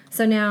 Mm-hmm.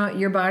 So now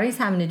your body's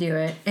having to do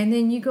it. And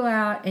then you go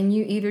out and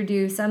you either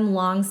do some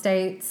long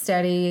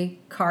steady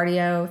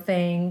cardio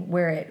thing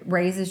where it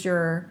raises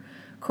your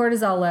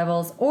cortisol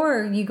levels,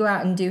 or you go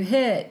out and do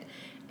HIIT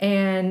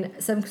and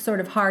some sort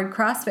of hard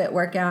CrossFit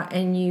workout,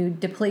 and you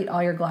deplete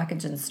all your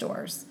glycogen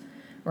stores,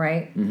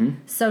 right? Mm-hmm.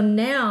 So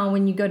now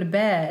when you go to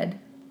bed,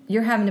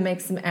 you're having to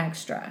make some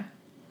extra.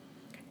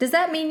 Does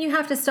that mean you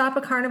have to stop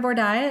a carnivore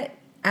diet?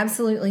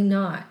 Absolutely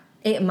not.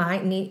 It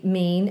might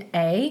mean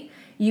A,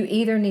 you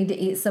either need to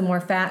eat some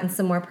more fat and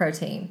some more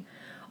protein,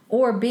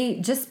 or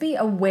B, just be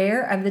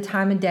aware of the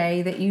time of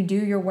day that you do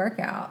your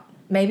workout.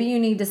 Maybe you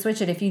need to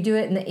switch it. If you do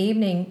it in the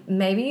evening,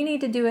 maybe you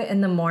need to do it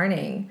in the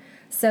morning,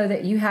 so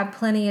that you have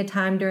plenty of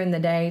time during the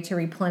day to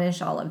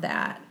replenish all of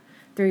that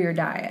through your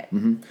diet.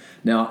 Mm-hmm.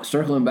 Now,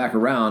 circling back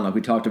around, like we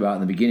talked about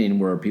in the beginning,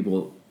 where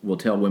people will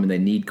tell women they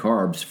need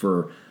carbs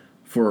for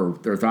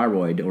their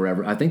thyroid or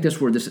whatever. I think this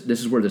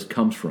is where this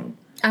comes from.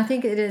 I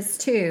think it is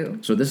too.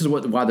 So this is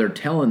why they're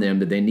telling them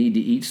that they need to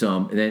eat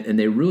some, and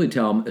they really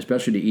tell them,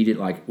 especially to eat it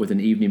like with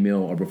an evening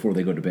meal or before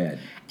they go to bed.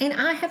 And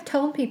I have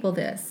told people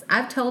this.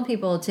 I've told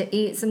people to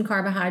eat some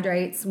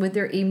carbohydrates with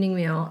their evening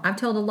meal. I've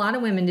told a lot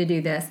of women to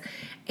do this.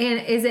 And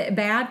is it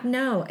bad?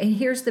 No. And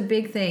here's the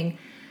big thing.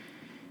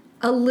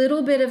 A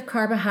little bit of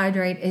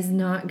carbohydrate is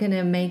not going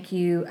to make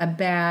you a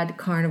bad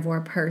carnivore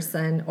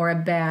person or a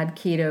bad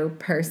keto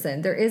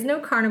person. There is no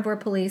carnivore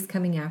police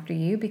coming after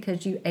you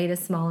because you ate a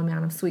small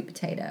amount of sweet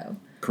potato.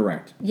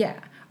 Correct. Yeah.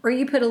 Or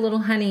you put a little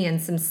honey in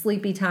some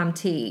sleepy time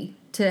tea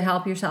to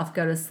help yourself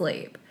go to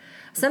sleep.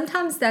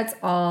 Sometimes that's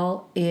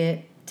all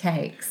it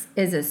takes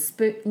is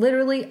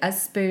literally a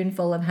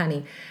spoonful of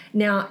honey.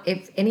 Now,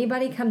 if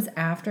anybody comes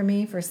after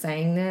me for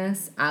saying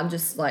this, I'm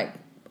just like,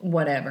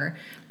 whatever,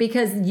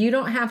 because you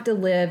don't have to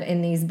live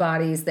in these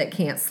bodies that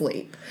can't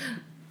sleep.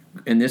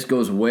 And this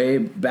goes way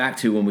back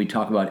to when we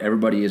talk about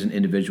everybody is an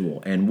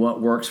individual, and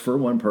what works for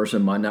one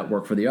person might not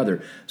work for the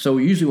other. So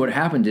usually what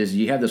happens is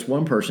you have this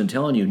one person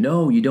telling you,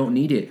 no, you don't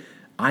need it.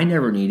 I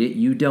never need it.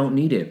 You don't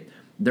need it.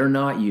 They're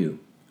not you,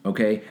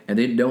 okay? And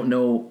they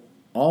don't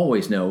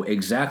always know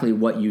exactly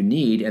what you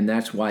need, and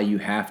that's why you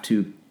have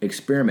to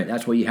experiment.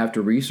 That's why you have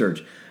to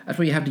research. That's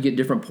why you have to get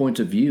different points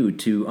of view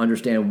to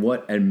understand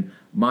what and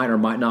might or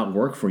might not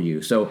work for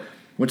you. So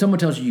when someone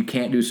tells you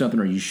can't do something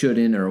or you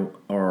shouldn't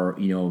or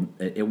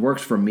it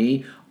works for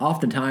me,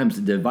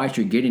 oftentimes the advice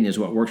you're getting is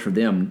what works for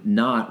them,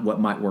 not what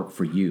might work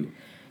for you.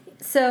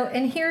 So,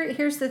 and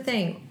here's the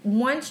thing.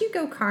 Once you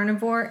go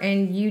carnivore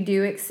and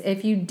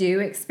if you do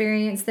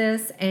experience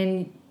this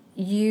and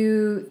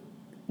you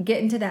get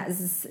into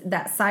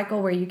that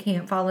cycle where you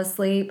can't fall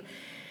asleep,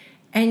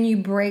 and you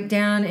break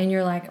down and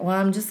you're like, well,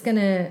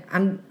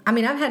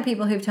 I've had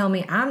people who've told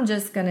me, I'm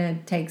just going to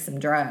take some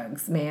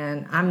drugs,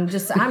 man. I'm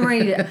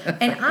ready to,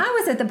 and I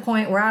was at the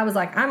point where I was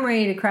like, I'm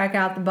ready to crack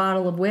out the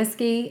bottle of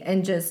whiskey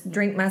and just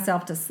drink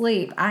myself to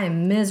sleep. I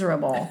am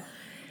miserable.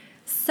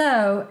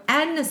 So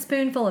adding a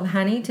spoonful of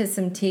honey to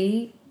some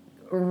tea,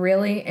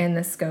 really in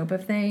the scope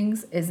of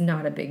things, is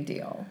not a big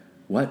deal.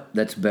 What?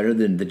 That's better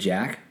than the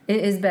Jack?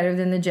 It is better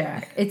than the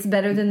Jack. It's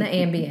better than the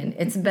Ambien.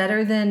 It's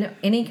better than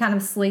any kind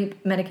of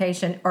sleep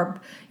medication or,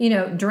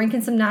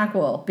 drinking some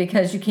NyQuil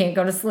because you can't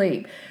go to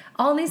sleep.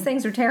 All these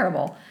things are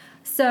terrible.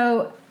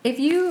 So if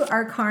you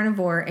are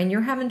carnivore and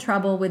you're having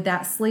trouble with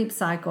that sleep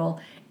cycle,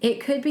 it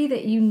could be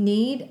that you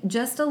need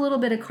just a little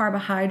bit of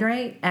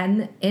carbohydrate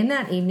and in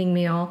that evening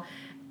meal.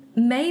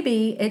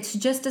 Maybe it's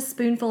just a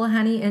spoonful of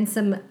honey and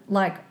some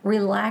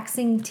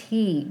relaxing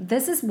tea.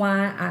 This is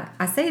why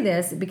I say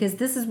this, because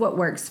this is what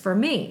works for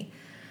me.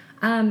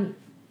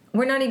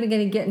 We're not even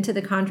going to get into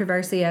the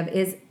controversy of,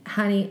 is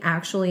honey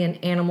actually an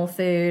animal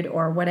food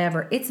or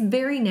whatever. It's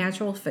very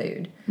natural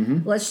food.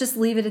 Mm-hmm. Let's just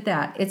leave it at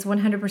that. It's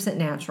 100%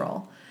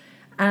 natural.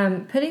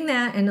 Putting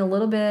that in a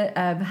little bit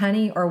of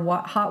honey or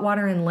hot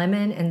water and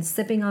lemon and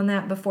sipping on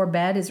that before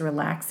bed is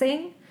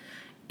relaxing.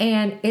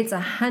 And it's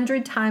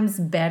 100 times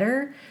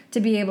better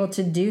to be able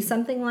to do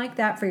something like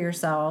that for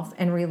yourself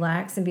and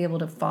relax and be able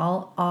to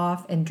fall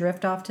off and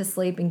drift off to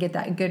sleep and get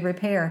that good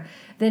repair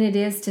than it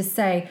is to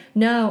say,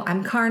 no,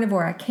 I'm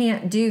carnivore, I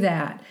can't do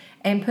that,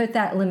 and put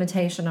that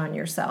limitation on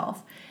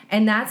yourself.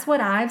 And that's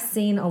what I've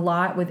seen a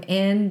lot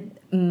within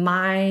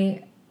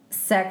my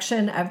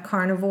section of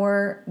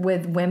carnivore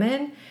with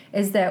women,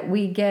 is that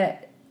we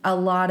get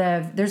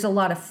there's a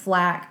lot of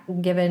flack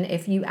given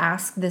if you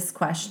ask this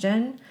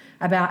question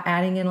about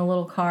adding in a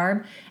little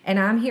carb. And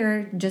I'm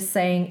here just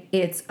saying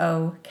it's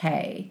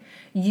okay.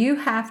 You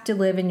have to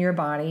live in your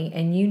body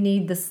and you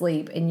need the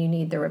sleep and you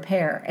need the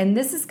repair. And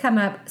this has come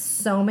up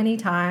so many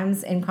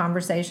times in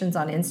conversations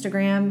on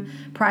Instagram,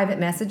 private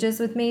messages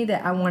with me,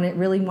 that I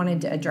really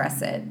wanted to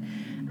address it.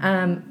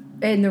 And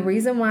the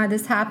reason why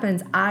this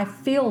happens, I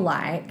feel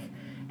like,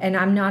 and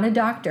I'm not a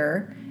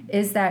doctor,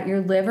 is that your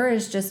liver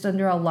is just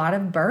under a lot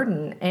of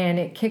burden and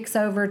it kicks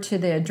over to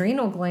the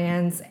adrenal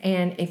glands.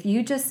 And if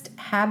you just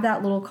have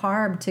that little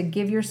carb to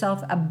give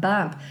yourself a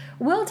bump,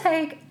 we'll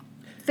take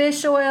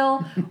fish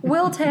oil,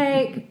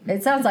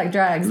 it sounds like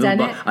drugs, doesn't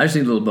it? I just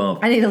need a little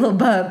bump. I need a little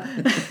bump.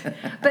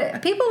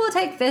 But people will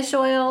take fish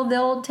oil,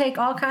 they'll take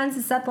all kinds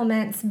of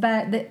supplements,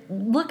 but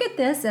look at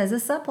this as a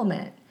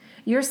supplement.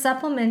 You're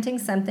supplementing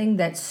something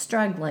that's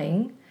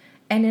struggling,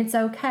 and it's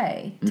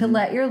okay to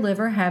let your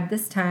liver have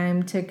this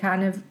time to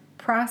kind of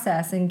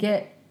process and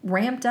get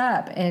ramped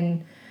up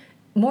and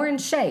more in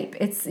shape.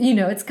 It's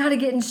got to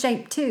get in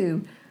shape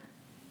too.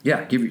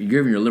 Yeah, giving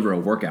your liver a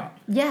workout.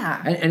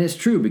 Yeah. And it's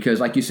true, because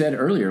like you said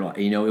earlier,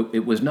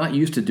 it was not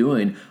used to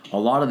doing a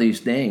lot of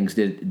these things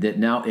that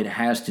now it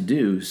has to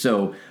do.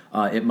 So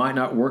it might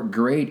not work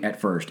great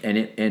at first,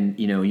 and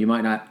you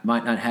might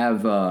not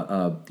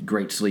have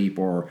great sleep,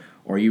 or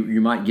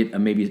you might get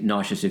maybe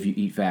nauseous if you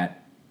eat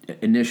fat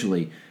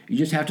initially. You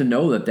just have to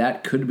know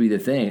that could be the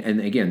thing. And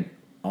again,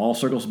 all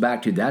circles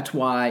back to, that's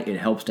why it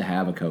helps to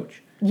have a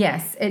coach.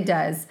 Yes, it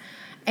does.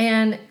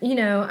 And,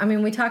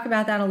 we talk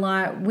about that a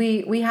lot.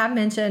 We have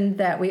mentioned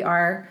that we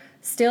are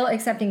still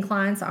accepting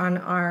clients on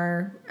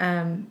our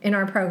in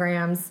our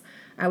programs.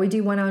 We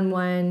do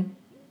one-on-one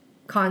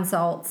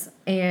consults,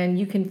 and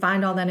you can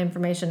find all that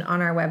information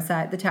on our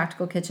website,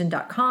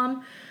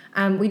 thetacticalkitchen.com.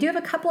 We do have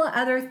a couple of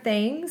other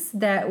things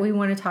that we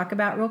want to talk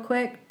about real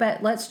quick,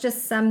 but let's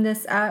just sum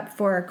this up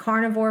for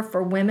Carnivore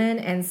for Women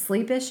and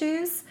sleep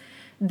issues.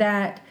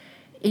 That,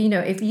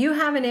 if you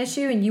have an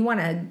issue and you want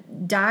to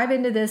dive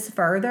into this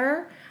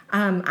further,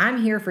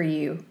 I'm here for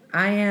you.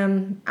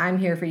 I'm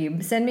here for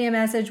you. Send me a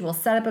message. We'll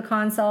set up a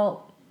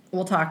consult.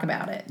 We'll talk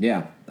about it.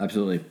 Yeah,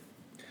 absolutely.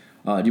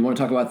 Do you want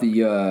to talk about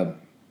the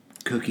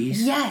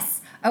cookies?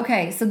 Yes.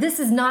 Okay, so this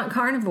is not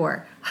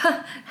carnivore.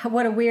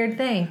 What a weird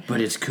thing.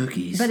 But it's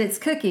cookies.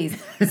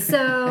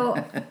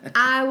 So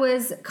I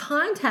was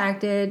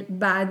contacted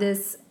by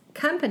this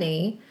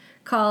company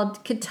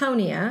called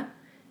Ketonia,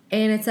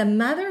 and it's a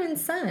mother and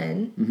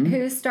son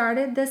who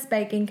started this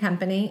baking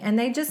company, and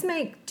they just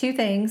make two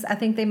things. I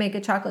think they make a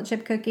chocolate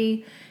chip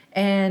cookie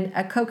and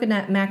a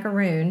coconut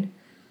macaroon.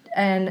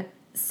 And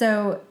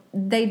so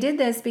they did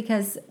this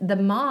because the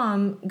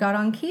mom got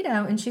on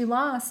keto and she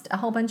lost a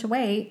whole bunch of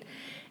weight.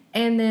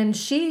 And then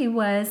she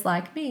was,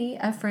 like me,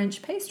 a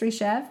French pastry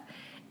chef,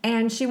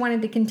 and she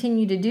wanted to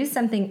continue to do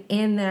something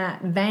in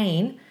that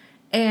vein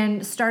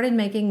and started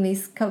making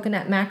these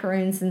coconut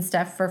macaroons and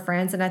stuff for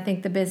friends. And I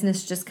think the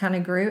business just kind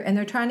of grew, and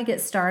they're trying to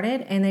get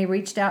started, and they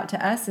reached out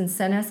to us and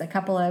sent us a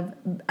couple of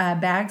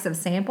bags of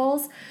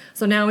samples.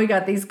 So now we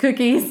got these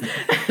cookies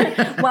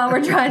while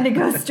we're trying to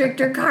go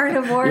stricter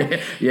carnivore.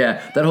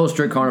 Yeah, that whole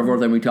strict carnivore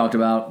thing we talked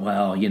about,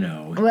 well,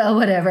 Well,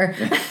 whatever.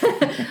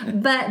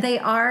 But they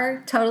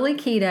are totally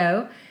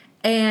keto,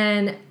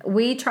 and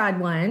we tried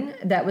one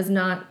that was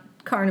not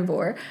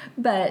carnivore,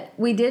 but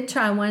we did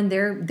try one.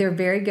 They're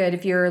very good.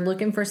 If you're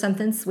looking for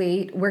something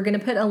sweet, we're going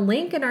to put a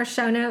link in our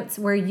show notes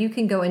where you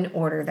can go and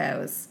order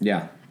those.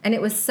 Yeah. And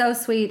it was so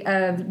sweet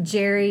of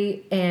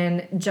Jerry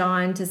and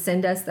John to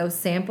send us those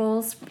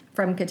samples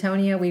from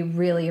Ketonia. We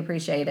really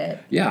appreciate it.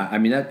 Yeah, I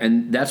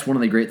mean that's one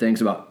of the great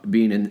things about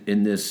being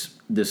in this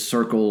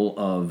circle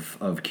of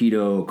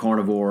keto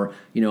carnivore.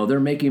 You know, they're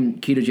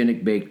making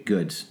ketogenic baked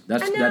goods.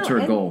 That's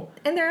her goal.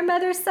 And they're a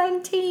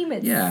mother-son team.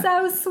 It's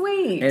so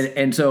sweet.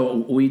 And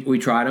so we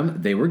tried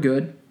them. They were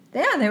good.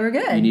 Yeah, they were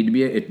good. You need to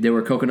be. They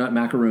were coconut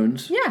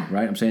macaroons. Yeah,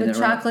 right. I'm saying with that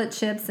right. With chocolate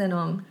chips in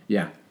them.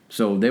 Yeah.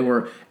 So they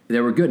were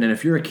good. And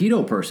if you're a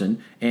keto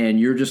person and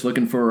you're just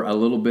looking for a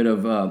little bit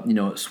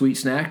of sweet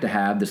snack to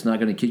have that's not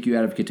going to kick you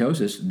out of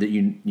ketosis, that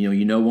you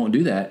know won't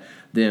do that,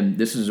 then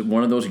this is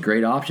one of those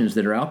great options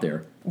that are out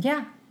there.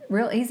 Yeah,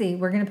 real easy.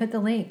 We're going to put the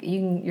link.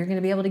 You're going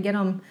to be able to get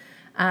them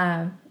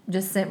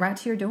just sent right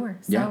to your door.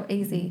 So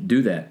easy.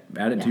 Do that.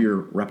 Add it to your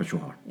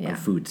repertoire of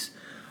foods.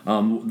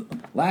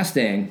 Last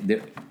thing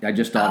that I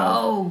just thought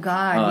of.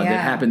 That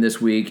happened this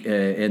week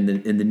in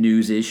the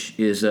news-ish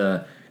is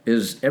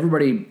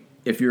everybody.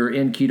 If you're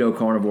in keto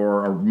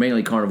carnivore or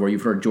mainly carnivore,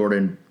 you've heard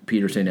Jordan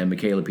Peterson and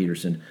Michaela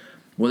Peterson.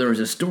 Well, there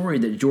was a story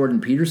that Jordan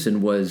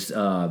Peterson was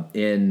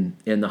in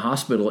the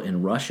hospital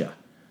in Russia.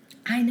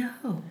 I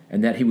know.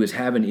 And that he was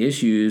having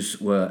issues,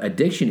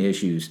 addiction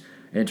issues,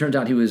 and it turns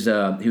out he was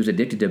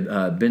addicted to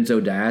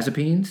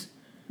benzodiazepines.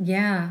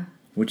 Yeah.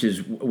 Which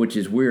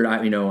is weird.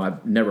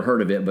 I've never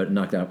heard of it, but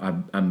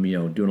I'm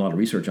doing a lot of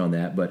research on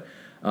that. But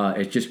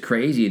it's just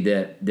crazy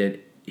that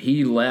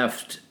he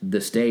left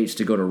the States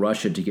to go to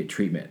Russia to get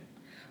treatment.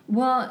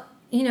 Well,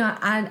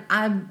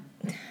 I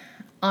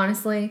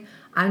honestly,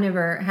 I've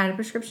never had a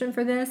prescription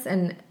for this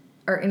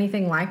or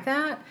anything like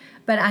that,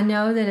 but I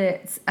know that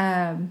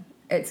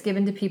it's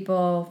given to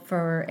people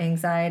for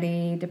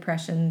anxiety,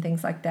 depression,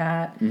 things like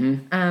that,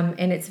 and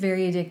it's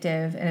very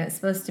addictive, and it's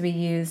supposed to be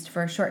used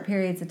for short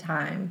periods of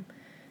time,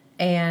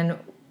 and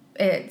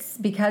it's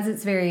because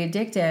it's very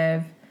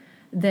addictive.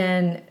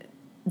 Then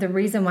the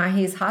reason why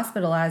he's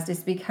hospitalized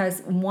is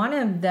because one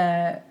of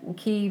the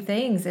key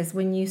things is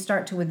when you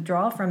start to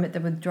withdraw from it,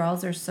 the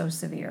withdrawals are so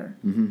severe.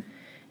 Mm-hmm.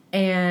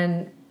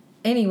 And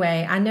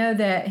anyway, I know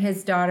that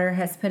his daughter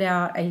has put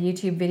out a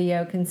YouTube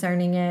video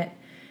concerning it,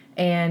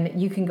 and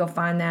you can go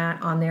find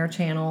that on their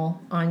channel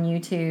on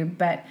YouTube.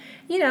 But,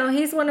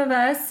 he's one of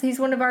us. He's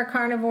one of our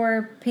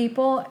carnivore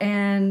people,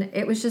 and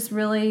it was just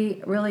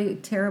really, really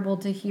terrible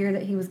to hear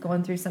that he was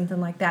going through something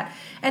like that.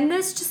 And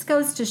this just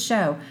goes to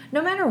show,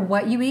 no matter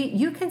what you eat,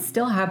 you can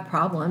still have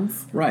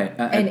problems, right?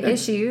 And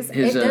issues.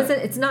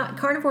 It's not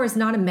carnivore is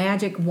not a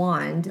magic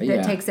wand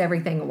that takes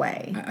everything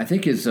away. I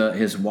think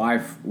his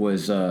wife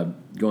was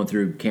going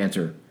through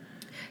cancer.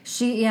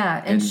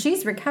 And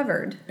she's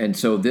recovered. And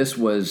so this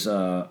was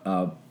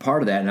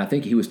part of that, and I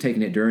think he was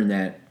taking it during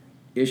that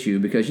issue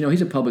because,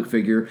 he's a public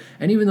figure,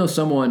 and even though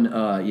someone,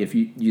 if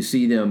you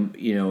see them,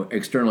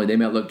 externally, they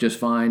might look just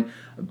fine,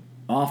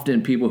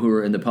 often people who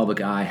are in the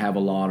public eye have a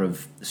lot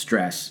of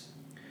stress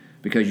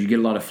because you get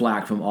a lot of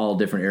flack from all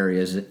different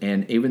areas,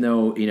 and even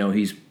though,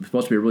 he's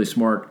supposed to be a really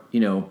smart,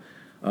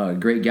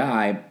 great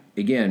guy,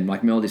 again,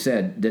 like Melody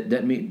said, that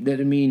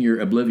doesn't mean you're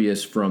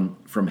oblivious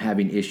from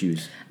having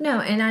issues. No,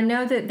 and I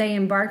know that they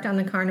embarked on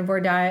the carnivore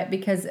diet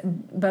because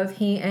both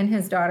he and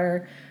his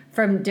daughter,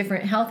 from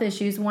different health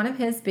issues, one of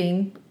his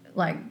being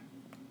like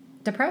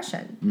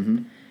depression.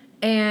 Mm-hmm.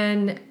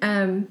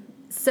 And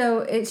so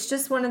it's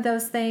just one of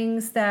those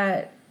things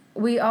that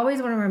we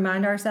always want to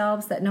remind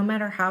ourselves that no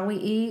matter how we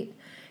eat,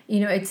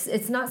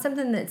 it's not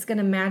something that's going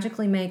to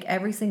magically make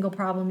every single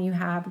problem you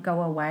have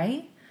go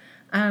away.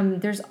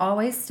 There's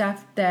always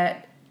stuff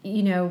that,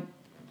 in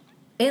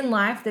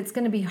life that's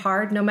going to be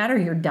hard no matter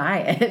your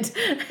diet.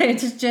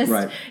 It's just,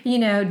 right.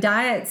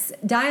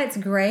 Diet's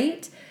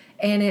great,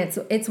 and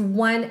it's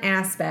one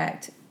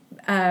aspect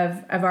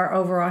of our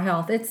overall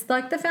health. It's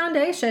like the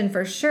foundation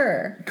for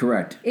sure.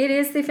 Correct. It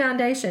is the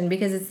foundation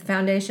because it's the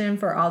foundation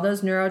for all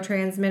those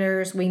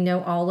neurotransmitters. We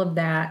know all of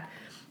that.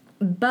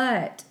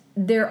 But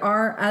there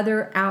are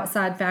other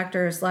outside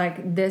factors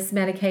like this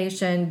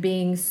medication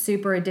being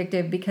super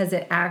addictive because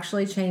it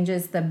actually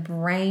changes the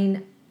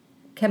brain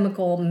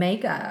chemical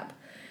makeup,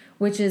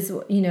 which is,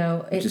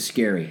 which is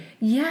scary.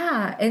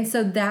 Yeah. And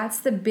so that's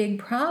the big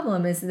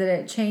problem is that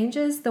it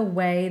changes the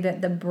way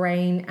that the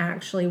brain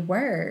actually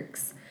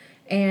works.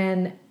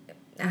 And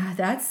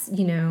that's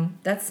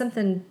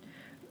something,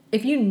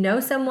 if you know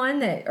someone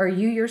that, or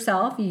you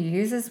yourself,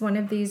 uses one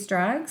of these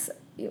drugs,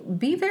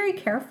 be very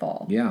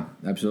careful. Yeah,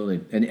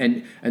 absolutely.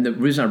 And the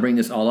reason I bring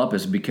this all up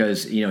is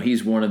because,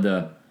 he's one of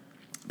the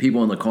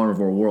people in the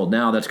carnivore world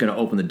now that's going to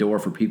open the door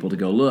for people to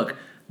go, look,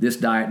 this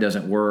diet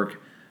doesn't work.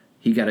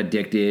 He got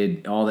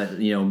addicted, all that,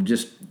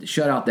 just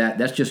shut out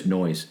that's just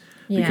noise.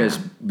 Yeah.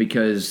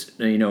 Because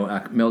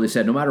Melody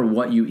said, no matter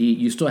what you eat,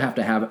 you still have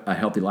to have a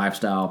healthy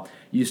lifestyle.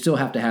 You still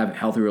have to have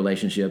healthy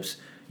relationships.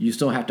 You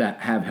still have to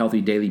have healthy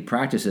daily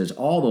practices.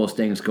 All those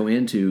things go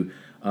into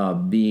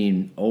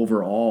being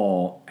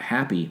overall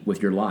happy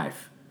with your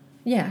life.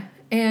 Yeah.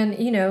 And,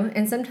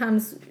 and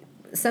sometimes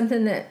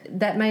something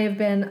that may have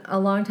been a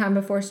long time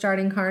before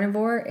starting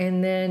Carnivore,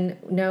 and then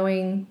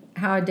knowing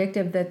how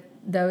addictive that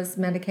those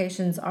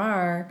medications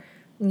are,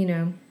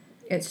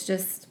 it's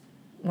just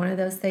one of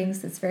those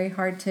things that's very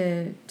hard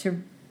to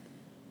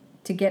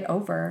get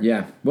over.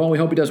 Yeah. Well, we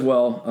hope he does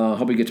well.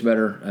 Hope he gets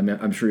better. I mean,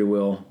 I'm sure he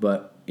will.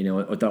 But I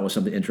thought it was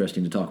something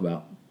interesting to talk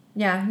about.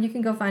 Yeah, you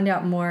can go find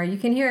out more. You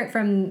can hear it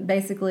from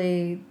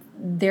basically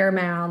their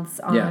mouths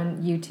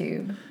on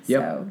YouTube.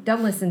 Yep. So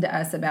don't listen to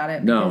us about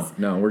it. No,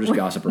 we're just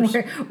gossipers.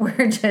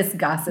 We're just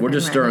gossiping. We're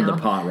just stirring the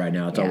pot right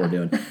now. That's all we're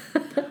doing.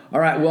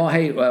 All right. Well,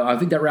 hey, I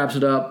think that wraps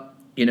it up.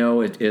 It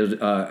was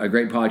a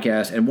great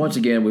podcast. And once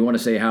again, we want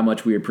to say how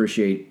much we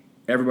appreciate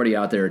everybody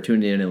out there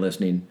tuning in and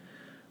listening.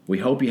 We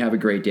hope you have a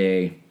great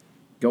day.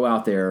 Go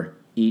out there,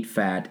 eat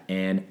fat,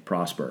 and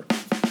prosper.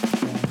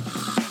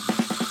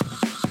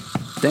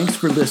 Thanks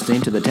for listening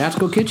to The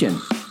Tactical Kitchen.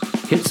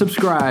 Hit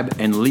subscribe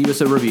and leave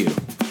us a review.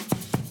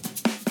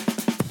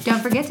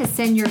 Don't forget to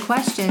send your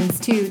questions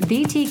to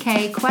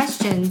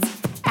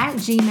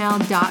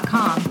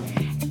btkquestions@gmail.com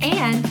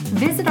and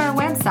visit our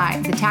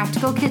website,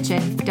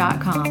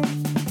 thetacticalkitchen.com.